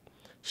eat,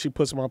 she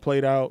puts my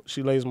plate out,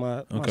 she lays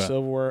my Okay.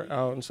 silverware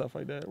out and stuff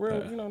like that.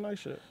 Real, you know, nice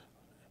shit.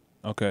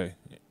 Okay.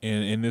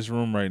 In this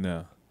room right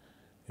now,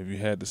 if you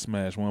had to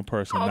smash one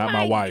person, Oh not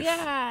my wife,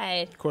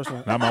 God. Of course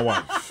not. not my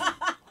wife,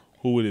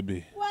 who would it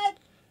be?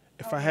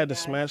 If I had to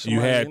smash You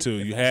somebody, had to.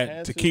 You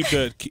had to keep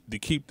the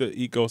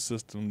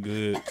ecosystem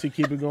good to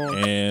keep it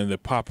going. and the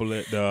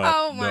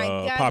Oh my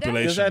God, Does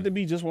population. that have to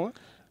be just one?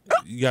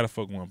 You gotta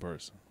fuck one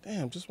person.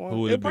 Damn, just one.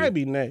 Who would It'd it probably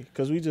be? be Nay,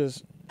 because we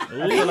just. I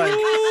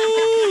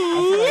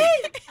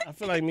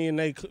feel like me and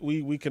Nay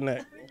we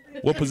connect.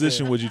 What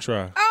position would you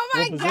try? Oh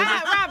my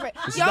God, Robert.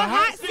 Your the hot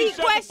hot seat. seat Shut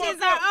the questions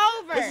fuck up.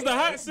 are over. This is the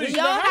hot seat.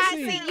 Your hot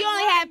seat. You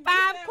only had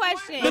 5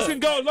 questions. This can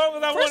go as long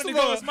as I wanted to of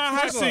go. all- It's my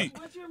hot first of all- seat.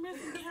 But you're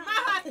missing behind. My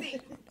hot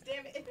seat.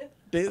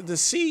 Damn it. The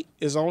seat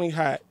is only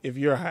hot if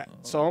you're hot,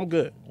 so I'm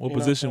good. What You know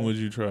position what would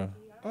you try? I'm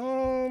saying?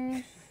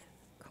 Oh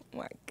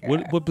my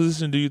God. What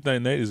position do you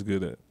think Nate is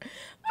good at?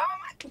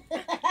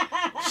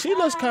 She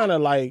looks kind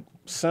of like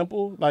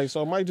simple, like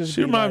so. It might just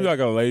She be reminds me like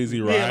a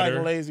lazy rider. yeah, like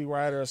a lazy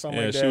rider or something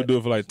Yeah, like that. she would do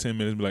it for like 10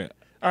 minutes. Be like,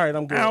 All right,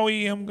 I'm good.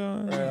 owie, I'm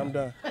gone. All right, I'm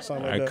done.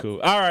 Something All like right, that.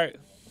 cool. All right,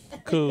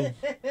 cool.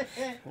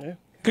 Yeah.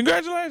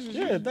 Congratulations.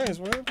 Yeah, thanks,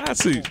 man. I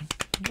see.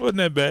 Wasn't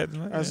that bad.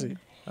 I see.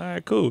 All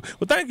right, cool.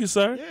 Well, thank you,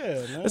 sir.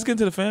 Yeah, man. Let's get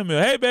into the fan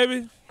mail. Hey,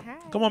 baby. Hi.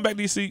 Come on back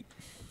to your seat.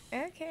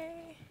 Okay.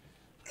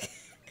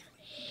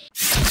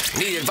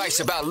 Need advice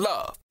about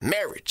love,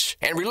 marriage,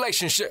 and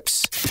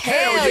relationships?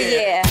 Hell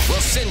yeah. Well,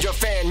 send your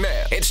fan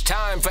mail. It's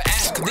time for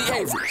Ask the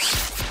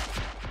Averys.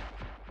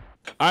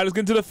 All right, let's get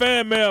into the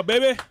fan mail,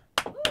 baby.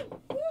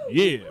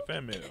 Yeah,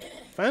 fan mail.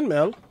 Fan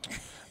mail.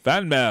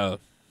 Fan mail.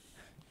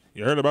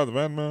 You heard about the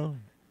fan mail?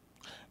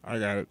 I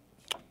got it.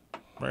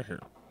 Right here.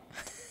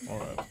 All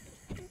right.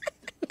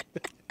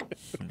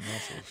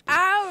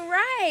 All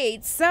right.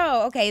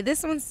 So, okay,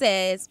 this one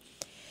says,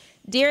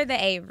 Dear the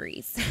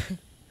Averys,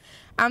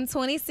 I'm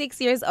 26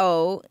 years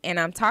old and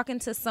I'm talking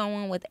to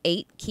someone with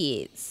 8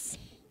 kids.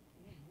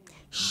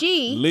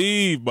 She,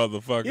 Leave,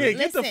 motherfucker. Yeah,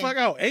 get the Listen. fuck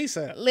out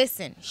ASAP.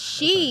 listen,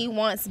 she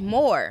wants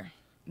more,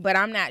 but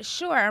I'm not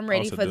sure I'm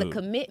ready Also for the do.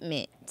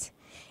 commitment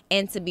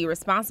and to be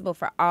responsible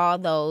for all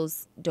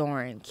those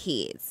darn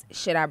kids.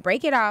 Should I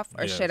break it off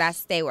or Yes. should I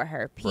stay with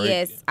her? Break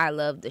P.S. it. I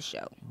love the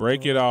show.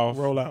 Break it off.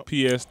 Roll out.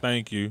 P.S.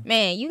 Thank you.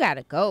 Man, you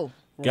gotta go.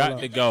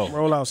 Got to go.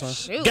 Roll out, son.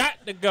 Shoot.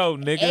 Got to go,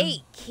 nigga. 8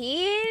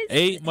 kids?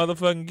 8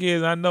 motherfucking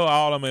kids. I know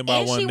all of them ain't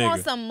about And one she nigga.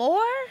 wants some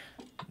more?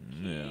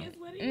 Yeah. That's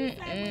what it is.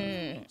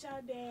 Like,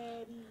 your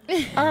daddy.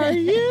 Are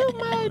you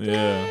my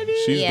Yeah.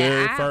 She's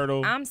very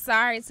fertile. I'm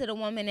sorry to the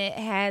woman that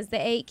has the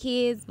 8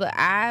 kids, but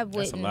I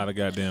wouldn't. That's a lot of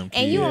goddamn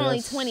kids. and you only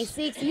Yes.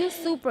 26. You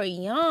super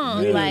young.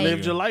 You Yeah. ain't Like,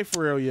 lived your life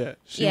for real yet.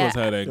 She Yeah. must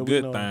have that That we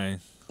good know. thing.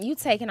 You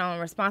taking on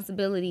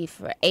responsibility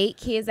for 8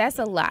 kids? That's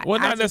a lot. Well,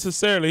 not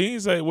necessarily. He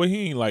ain't say. Well,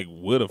 he ain't like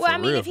with her. Well, for I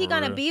mean, real, if he for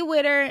gonna real. be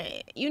with her,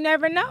 you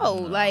never know.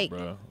 Nah, like,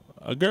 bruh.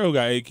 A girl who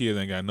got 8 kids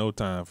ain't got no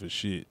time for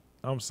shit.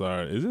 I'm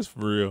sorry. Is this for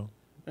real?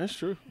 That's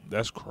true.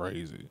 That's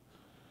crazy.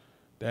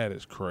 That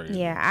is crazy.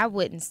 yeah, I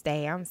wouldn't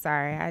stay. I'm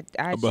sorry.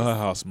 But her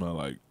house smell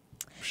like.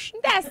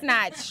 That's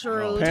not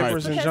true.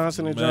 Pampers and Because-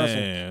 Johnson and Johnson.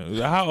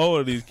 Man, how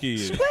old are these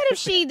kids? What if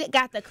she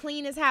got the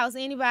cleanest house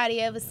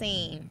anybody ever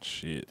seen?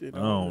 Shit, I It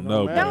don't don't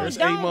know. matter. bro. There's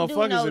Don't 8 do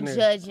motherfuckers no in there.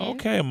 judging.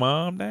 Okay,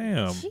 mom,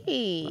 damn. I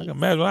Jeez. can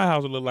imagine what our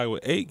house would look like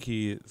with 8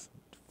 kids.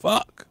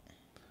 Fuck,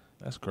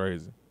 that's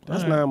crazy.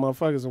 That's All right. 9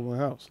 motherfuckers in one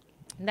house.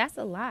 That's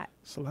a lot.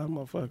 It's a lot of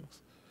motherfuckers.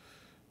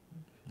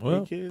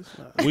 Well, 8 kids?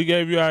 Nah. we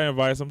gave you our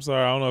advice. I'm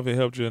sorry, I don't know if it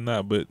helped you or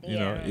not, but you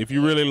know, Yeah. if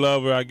you really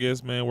love her, I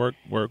guess, man, work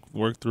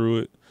through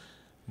it.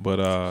 But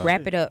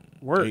Wrap it up.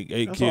 Work.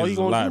 eight That's all kids you is a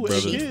gonna lot, do with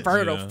brother. 8 She's kids.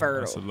 fertile, Yeah, fertile.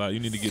 That's a lot. You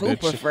need to get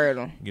Super that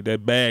fertile. get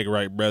that bag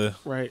right, brother.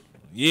 Right.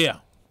 Yeah,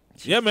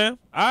 yeah, man.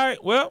 All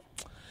right, well,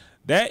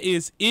 that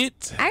is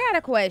it. I got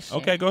a question.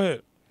 Okay, go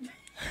ahead.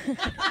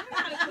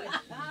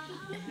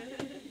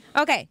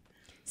 Okay.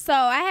 So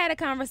I had a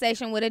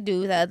conversation with a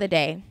dude the other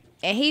day,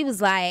 and he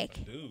was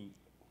like, Dude,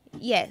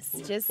 yes,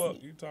 just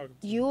fuck you talking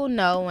to? you'll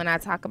know when I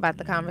talk about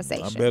the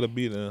conversation. I better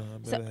be there. I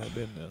better have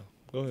been there.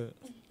 Go ahead.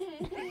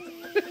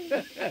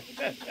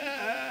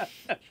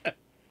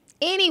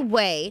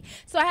 Anyway,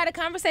 so I had a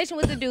conversation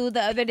with a dude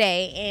the other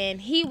day,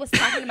 and he was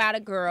talking about a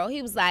girl.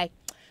 He was like,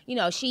 you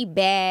know, she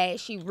bad,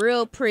 she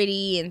real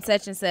pretty and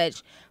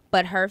such,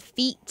 but her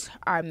feet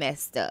are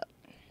messed up.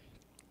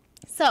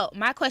 So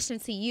my question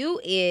to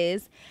you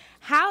is,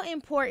 how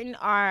important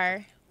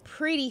are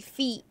pretty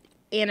feet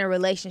in a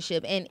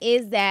relationship, and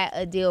is that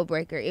a deal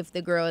breaker if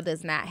the girl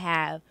does not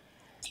have,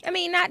 I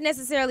mean, not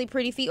necessarily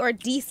pretty feet or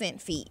decent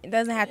feet. It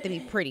doesn't have to be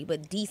pretty,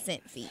 but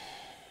decent feet.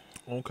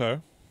 Okay.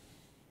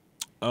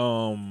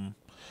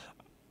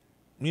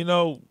 You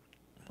know,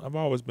 I've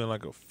always been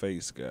like a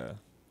face guy,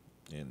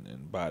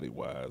 in body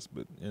wise,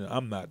 but you know,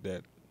 I'm not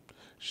that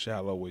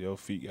shallow where your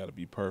feet got to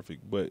be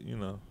perfect. But you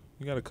know,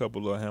 you got a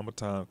couple of hammer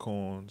time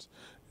corns.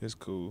 It's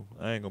cool.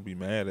 I ain't gonna be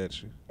mad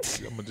at you.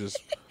 I'm gonna just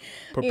You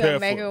prepare gonna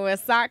make her for wear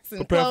socks and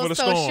prepare for the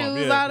closed-toe storm.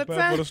 shoes Yeah, all the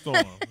prepare time. for the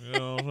storm. You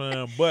know what I'm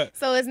saying? But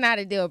So it's not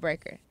a deal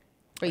breaker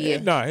for you.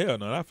 nah, hell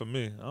no, not for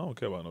me. I don't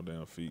care about no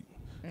damn feet.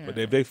 But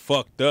if they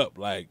fucked up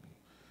like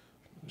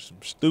some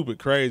stupid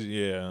crazy,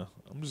 yeah,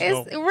 I'm just It's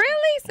gonna,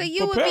 really so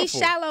you would be prepare for it.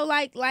 shallow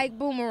like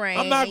Boomerang.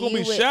 I'm not and gonna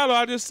you be would- shallow.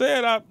 I just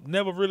said I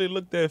never really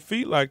looked at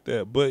feet like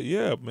that. But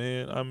yeah,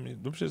 man, I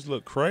mean, them shits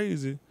look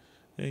crazy,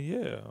 and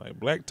yeah, like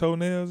black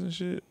toenails and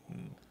shit.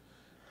 And,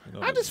 you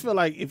know, I just feel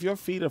like if your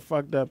feet are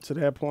fucked up to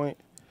that point,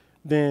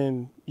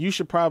 then you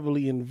should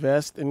probably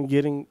invest in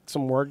getting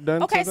some work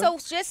done. Okay, to them.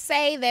 so just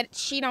say that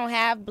she don't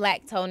have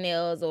black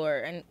toenails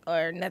or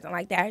nothing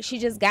like that. She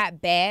just got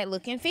bad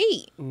looking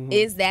feet. Mm-hmm.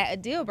 Is that a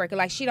deal breaker?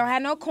 Like she don't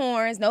have no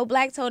corns, no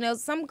black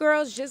toenails. Some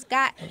girls just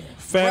got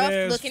fat rough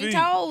ass looking feet.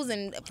 toes,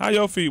 and How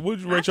your feet?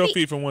 Would you My rate your feet-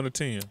 feet from 1 to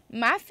 10?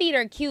 my feet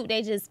are cute.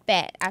 They just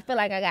fat. I feel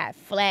like I got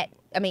fat,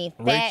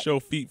 Rate your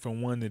feet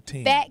from 1 to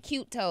 10. fat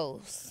cute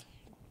toes.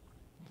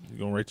 You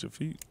gonna rate your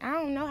feet? I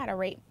don't know how to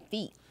rate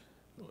feet.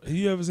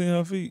 You ever seen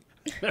her feet?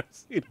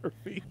 See her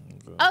feet.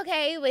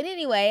 Okay, but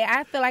anyway,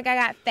 I feel like I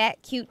got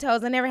fat, cute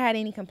toes. I never had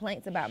any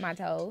complaints about my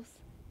toes.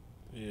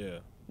 Yeah.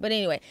 But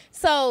anyway,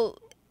 so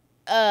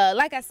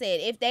like I said,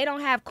 if they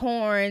don't have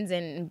corns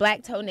and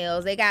black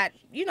toenails, they got,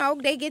 you know,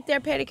 they get their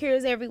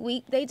pedicures every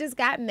week. They just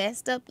got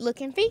messed up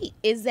looking feet.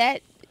 Is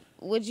that,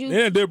 would you? It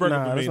ain't a deal breaker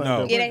Nah, for me. that's not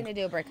a No. deal It ain't a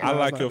deal breaker. I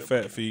like not your a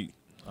fat feet.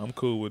 I'm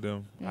cool with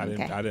them.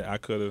 Okay. I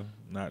could have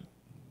not.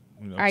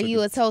 You know, Are took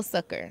you it- a toe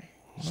sucker?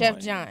 Chef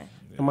John.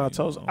 And my you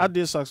toes. know, I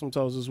did suck some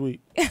toes this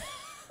week.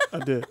 I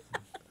did.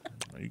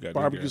 you got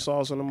Barbecue that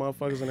sauce on the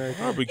motherfuckers and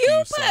everything. Barbecue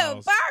You sauce.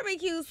 put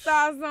barbecue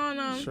sauce on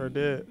them. Sure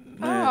did.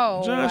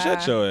 Oh, John, wow.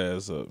 shut your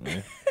ass up,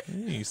 man.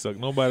 You ain't suck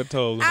nobody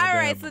toes. with no All damn-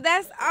 right, so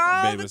that's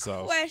all baby the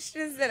sauce.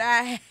 questions that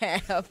I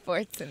have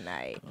for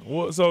tonight.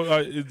 What, so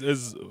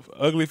is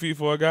ugly feet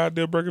for a guy a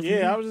deal breaker for you?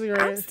 Yeah, I was I'm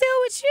agreeing. still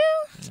with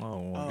you.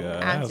 Oh my God,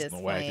 I'm that's just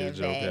the playing, wackest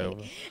joke ever.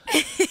 babe.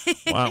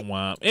 Womp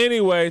womp.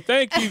 Anyway,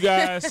 thank you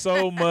guys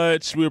so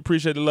much. We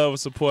appreciate the love and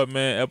support,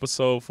 man.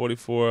 Episode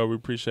 44. We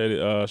appreciate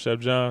it. Chef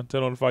John,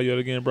 tell them to follow you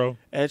again, bro.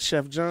 At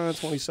Chef John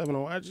 27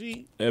 on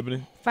IG.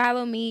 Ebony,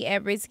 Follow me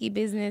at Risky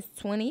Business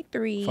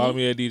 23. follow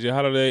me at DJ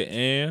Holiday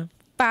and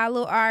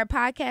Follow our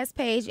podcast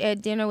page at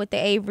Dinner with the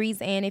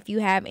Averys. And if you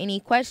have any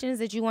questions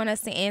that you want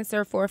us to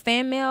answer for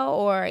fan mail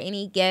or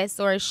any guests,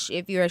 or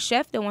if you're a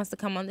chef that wants to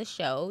come on the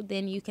show,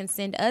 then you can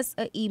send us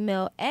an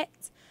email at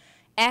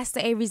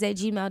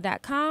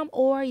asktheaverys@gmail.com,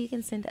 or you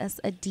can send us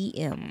a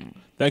DM.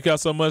 thank y'all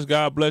so much.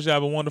 God bless you.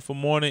 Have a wonderful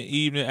morning,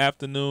 evening,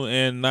 afternoon,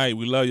 and night.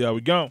 We love y'all.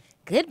 We gone.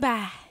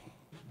 Goodbye.